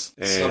Dialogues,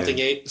 and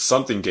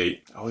Something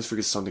Gate. I always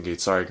forget Something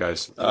Gate. Sorry,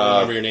 guys. I don't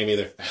remember your name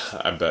either.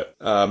 I bet.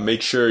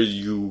 Make sure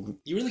you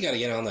really got to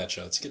get on that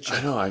show. It's a good show.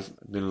 I know. I've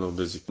been a little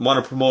busy.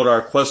 Want to promote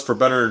our Quest for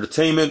Better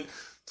Entertainment.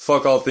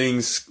 Fuck all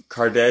things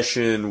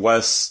Kardashian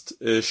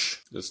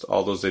West-ish. Just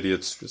all those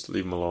idiots. Just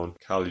leave them alone.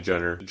 Kylie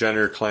Jenner.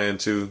 Jenner clan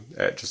too.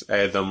 Just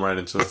add them right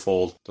into the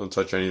fold. Don't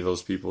touch any of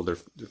those people. They're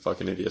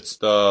fucking idiots.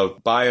 The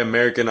Buy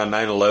American on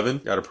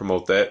 9/11. Gotta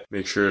promote that.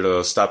 Make sure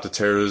to stop the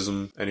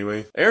terrorism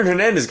anyway. Aaron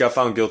Hernandez got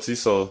found guilty,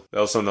 so that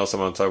was something else I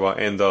want to talk about.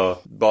 And the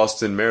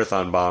Boston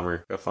Marathon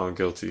bomber got found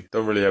guilty.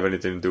 Don't really have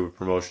anything to do with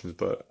promotions,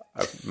 but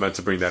I meant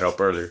to bring that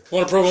up earlier.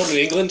 Want to promote New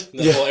England?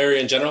 The whole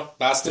area in general?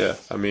 Boston? Yeah,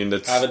 I mean,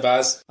 that's... Avid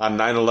Baz? On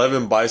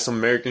 9/11, buy some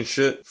American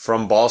shit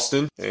from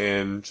Boston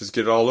and just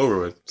get it all over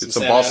with. Get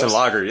some Boston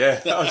lager.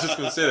 Yeah, I was just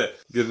going to say that.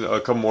 Get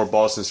a couple more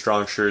Boston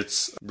Strong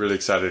shirts. Really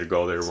excited to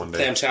go there one day.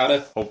 Clam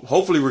chowder.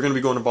 Hopefully we're going to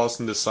be going to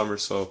Boston this summer,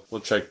 so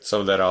we'll check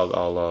some of that out.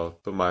 I'll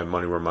put my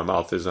money where my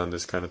mouth is on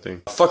this kind of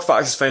thing. Fuck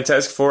Fox's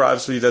Fantastic Four.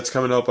 Obviously, that's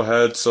coming up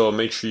ahead, so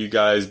make sure you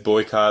guys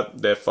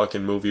boycott that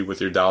fucking movie with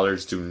your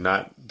dollars. Do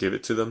not give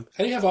it to them.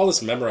 How do you have all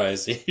this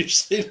memorized? You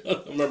usually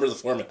don't remember the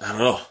format. I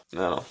don't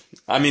know.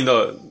 I mean,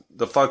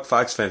 the Fuck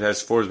Fox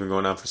Fantastic Four has been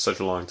going on for such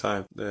a long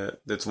time that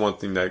that's one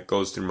thing that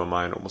goes through my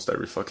mind almost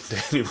every fucking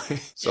day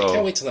anyway. So I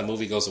can't wait till that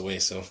movie goes away.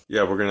 So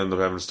yeah, we're gonna end up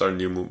having to start a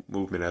new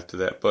movement after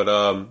that. But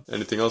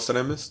anything else that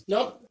I missed?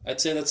 Nope. I'd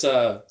say that's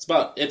it's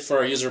about it for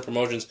our user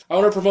promotions. I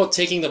want to promote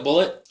Taking the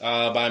Bullet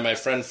by my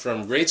friend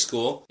from grade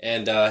school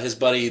and his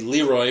buddy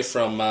Leroy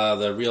from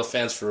the Real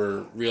Fans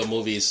for Real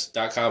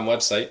Movies.com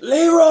website.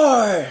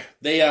 Leroy!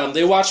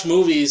 They watch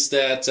movies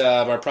that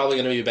are probably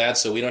going to be bad,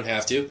 so we don't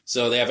have to.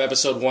 So they have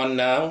episode 1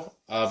 now.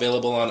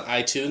 Available on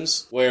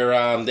iTunes,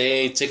 where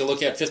they take a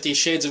look at 50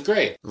 Shades of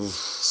Grey. Oof.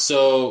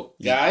 So,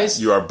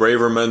 guys... You are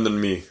braver men than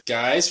me.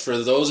 Guys, for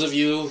those of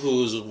you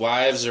whose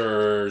wives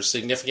or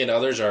significant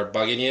others are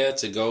bugging you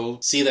to go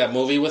see that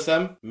movie with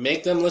them,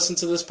 make them listen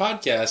to this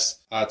podcast.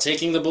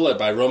 Taking the Bullet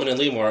by Roman and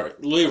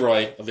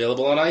Leroy,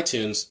 available on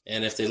iTunes.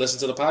 And if they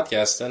listen to the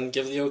podcast, then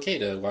give the okay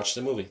to watch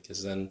the movie.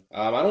 Because then,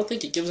 I don't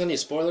think it gives any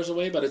spoilers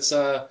away, but it's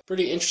a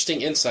pretty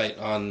interesting insight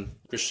on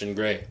Christian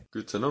Grey.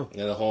 Good to know.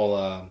 And the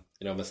whole...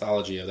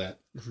 mythology of that.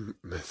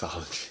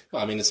 Mythology.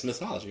 Well, I mean, it's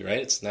mythology,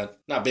 right? It's not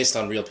based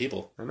on real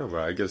people. I know,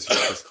 but I guess you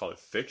could just call it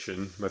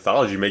fiction.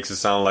 Mythology makes it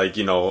sound like,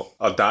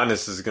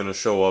 Adonis is going to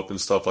show up and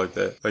stuff like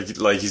that.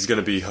 Like he's going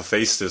to be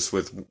Hephaestus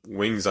with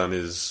wings on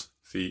his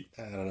feet.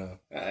 I don't know.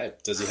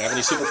 Does he have any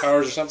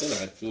superpowers or something?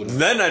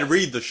 Then I'd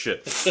read the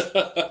shit. He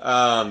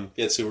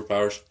had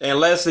superpowers. And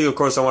lastly, of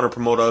course, I want to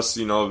promote us.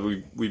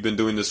 We've been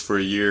doing this for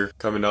a year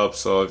coming up,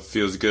 so it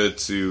feels good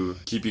to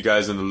keep you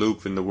guys in the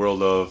loop in the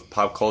world of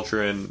pop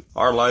culture and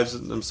our lives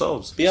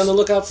themselves. Be on the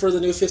lookout for the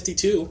new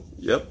 52.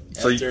 Yep.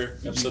 After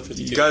episode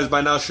 52. You guys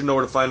by now should know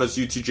where to find us.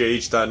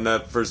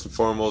 UTJH.net, first and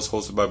foremost,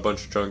 hosted by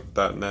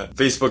bunchofjunk.net.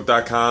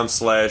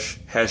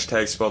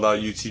 Facebook.com/# spelled out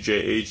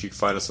UTJH. You can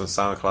find us on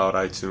SoundCloud,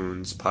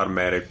 iTunes,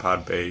 Podomatic,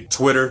 Podbay.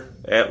 Twitter,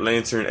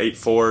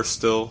 @Lantern84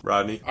 still,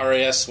 Rodney.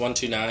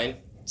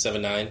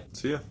 RAS12979.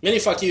 So yeah. Many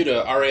fuck you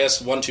to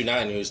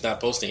RAS129 who's not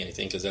posting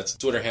anything because that's the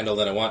Twitter handle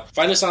that I want.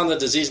 Find us on the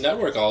Disease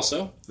Network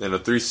also. And a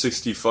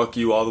 360 fuck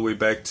you all the way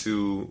back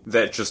to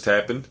That Just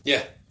Happened.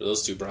 Yeah, for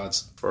those two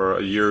broads. For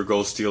a year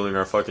ago stealing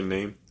our fucking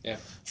name. Yeah.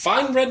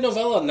 Find Red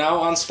Novella now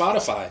on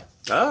Spotify.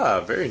 Ah,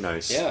 very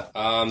nice. Yeah.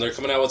 They're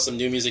coming out with some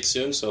new music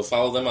soon, so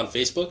follow them on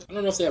Facebook. I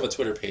don't know if they have a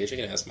Twitter page. I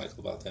can ask Michael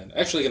about that.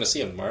 Actually going to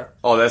see him tomorrow.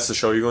 Oh, that's the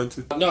show you're going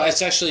to? No,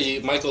 it's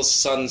actually Michael's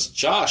son's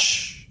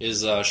Josh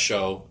his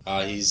show.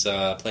 He's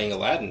playing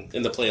Aladdin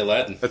in the play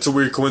Aladdin. That's a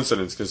weird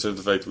coincidence, considering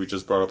the fact that we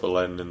just brought up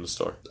Aladdin in the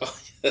store. Oh,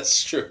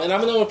 that's true. And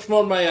I'm going to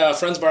promote my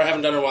friend's bar I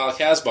haven't done in a while,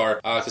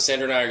 Casbar.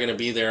 Cassandra and I are going to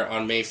be there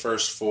on May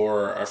 1st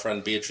for our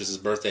friend Beatrice's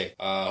birthday.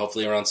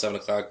 Hopefully around 7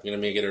 o'clock. We're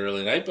going to make it an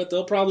early night, but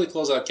they'll probably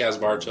close out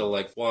Casbar till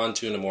like 1,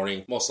 2 in the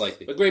morning, most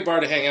likely. A great bar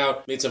to hang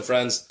out, meet some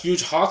friends.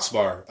 Huge Hawks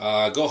bar.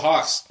 Go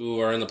Hawks, who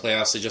are in the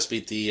playoffs. They just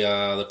beat the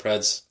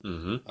Preds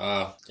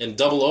in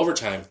double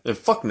overtime. And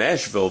fuck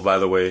Nashville, by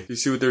the way. You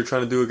see what they were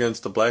trying to do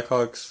against the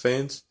Blackhawks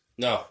fans?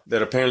 No.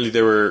 That apparently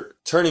they were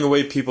turning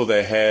away people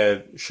that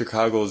had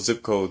Chicago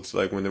zip codes,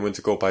 like when they went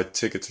to go buy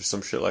tickets or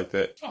some shit like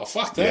that. Oh,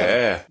 fuck that.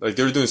 Yeah. Like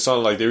they were doing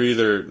something like they were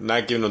either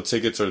not giving them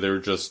tickets or they were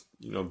just,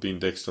 being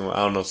dicks to them. I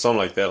don't know, something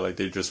like that. Like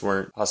they just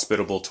weren't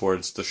hospitable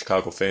towards the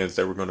Chicago fans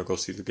that were going to go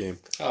see the game.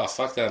 Oh,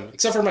 fuck them.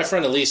 Except for my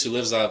friend Elise, who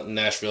lives out in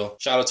Nashville.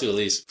 Shout out to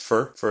Elise.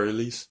 For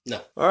Elise? No.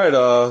 Alright,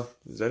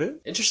 is that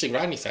it? Interesting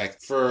Rodney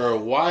fact. For a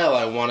while,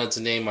 I wanted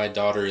to name my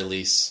daughter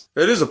Elise.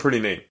 It is a pretty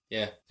name.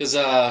 Yeah. Because,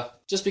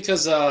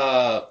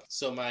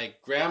 so my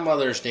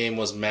grandmother's name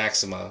was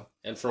Maxima.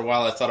 And for a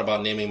while, I thought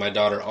about naming my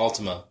daughter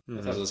Ultima.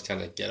 I thought it was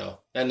kind of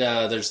ghetto. And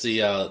there's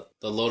the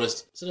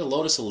Lotus. Is it a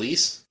Lotus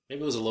Elise?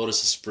 Maybe it was a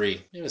Lotus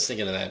Esprit. Maybe I was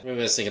thinking of that. Maybe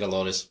I was thinking of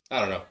Lotus.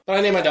 I don't know. But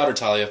I named my daughter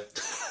Talia.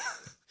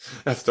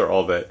 After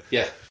all that.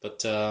 Yeah.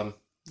 But, yeah,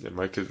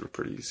 my kids were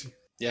pretty easy.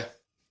 Yeah.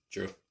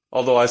 True.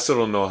 Although I still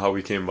don't know how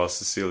we came about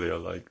Cecilia.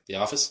 Like The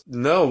Office?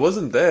 No, it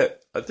wasn't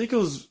that. I think I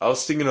was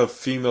thinking of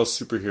female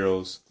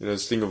superheroes. I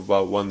was thinking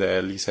about one that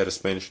at least had a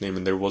Spanish name,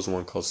 and there was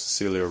one called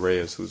Cecilia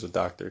Reyes, who was a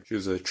doctor. She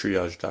was a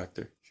triage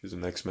doctor. She was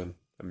an X-Men,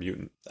 a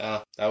mutant.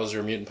 That was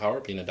her mutant power,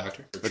 being a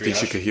doctor? I think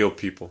she could heal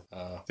people.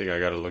 I think I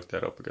gotta look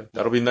that up again.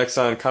 That'll be next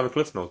on Comic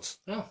Cliff Notes.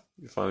 Oh.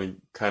 You finally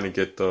kind of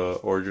get the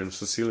origin of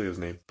Cecilia's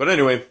name. But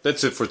anyway,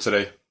 that's it for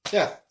today.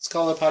 Yeah, let's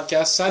call it a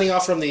podcast. Signing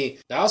off from the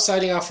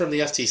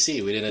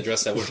FTC. We didn't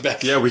address that word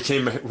back. Yeah, we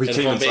came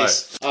inside.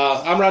 Base.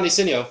 I'm Rodney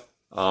Sinio.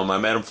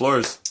 I'm Adam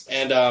Flores.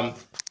 And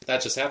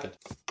that just happened.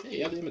 Hey,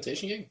 you have the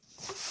imitation gig?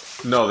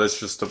 No, that's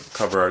just the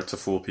cover art to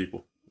fool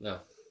people. No.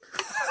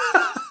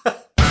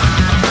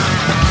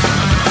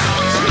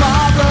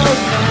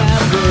 Tomorrow's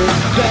never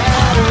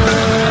better.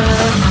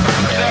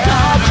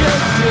 I'll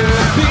just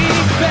be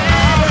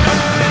better.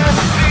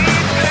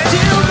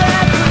 Still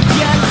never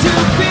get to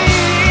be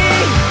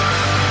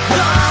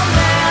the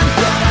man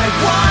that I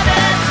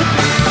wanted to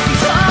be.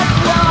 Tough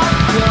luck,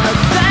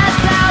 'cause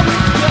that's how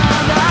it's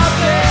gonna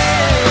be.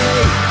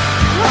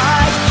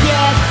 I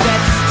guess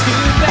that's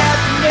too bad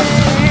for me.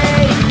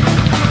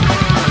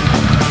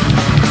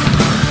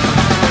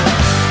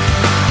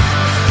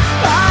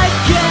 I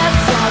guess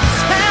I'll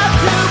just have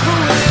to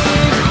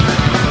believe.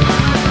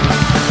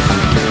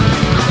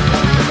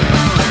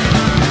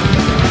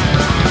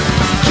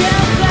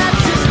 Guess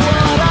that's just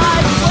what I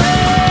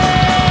believe.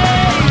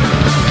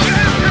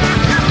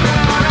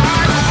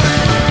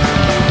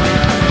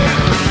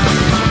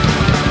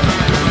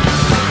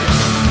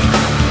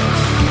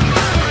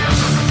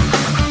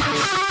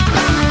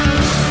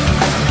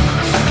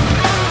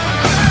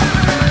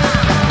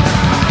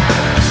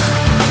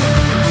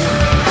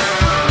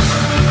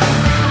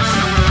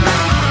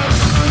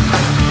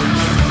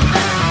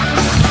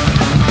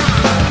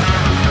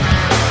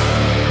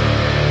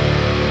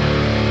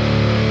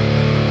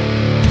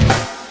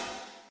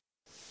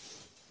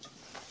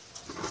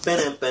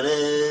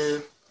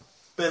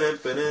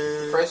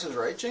 Price is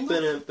Right jingle?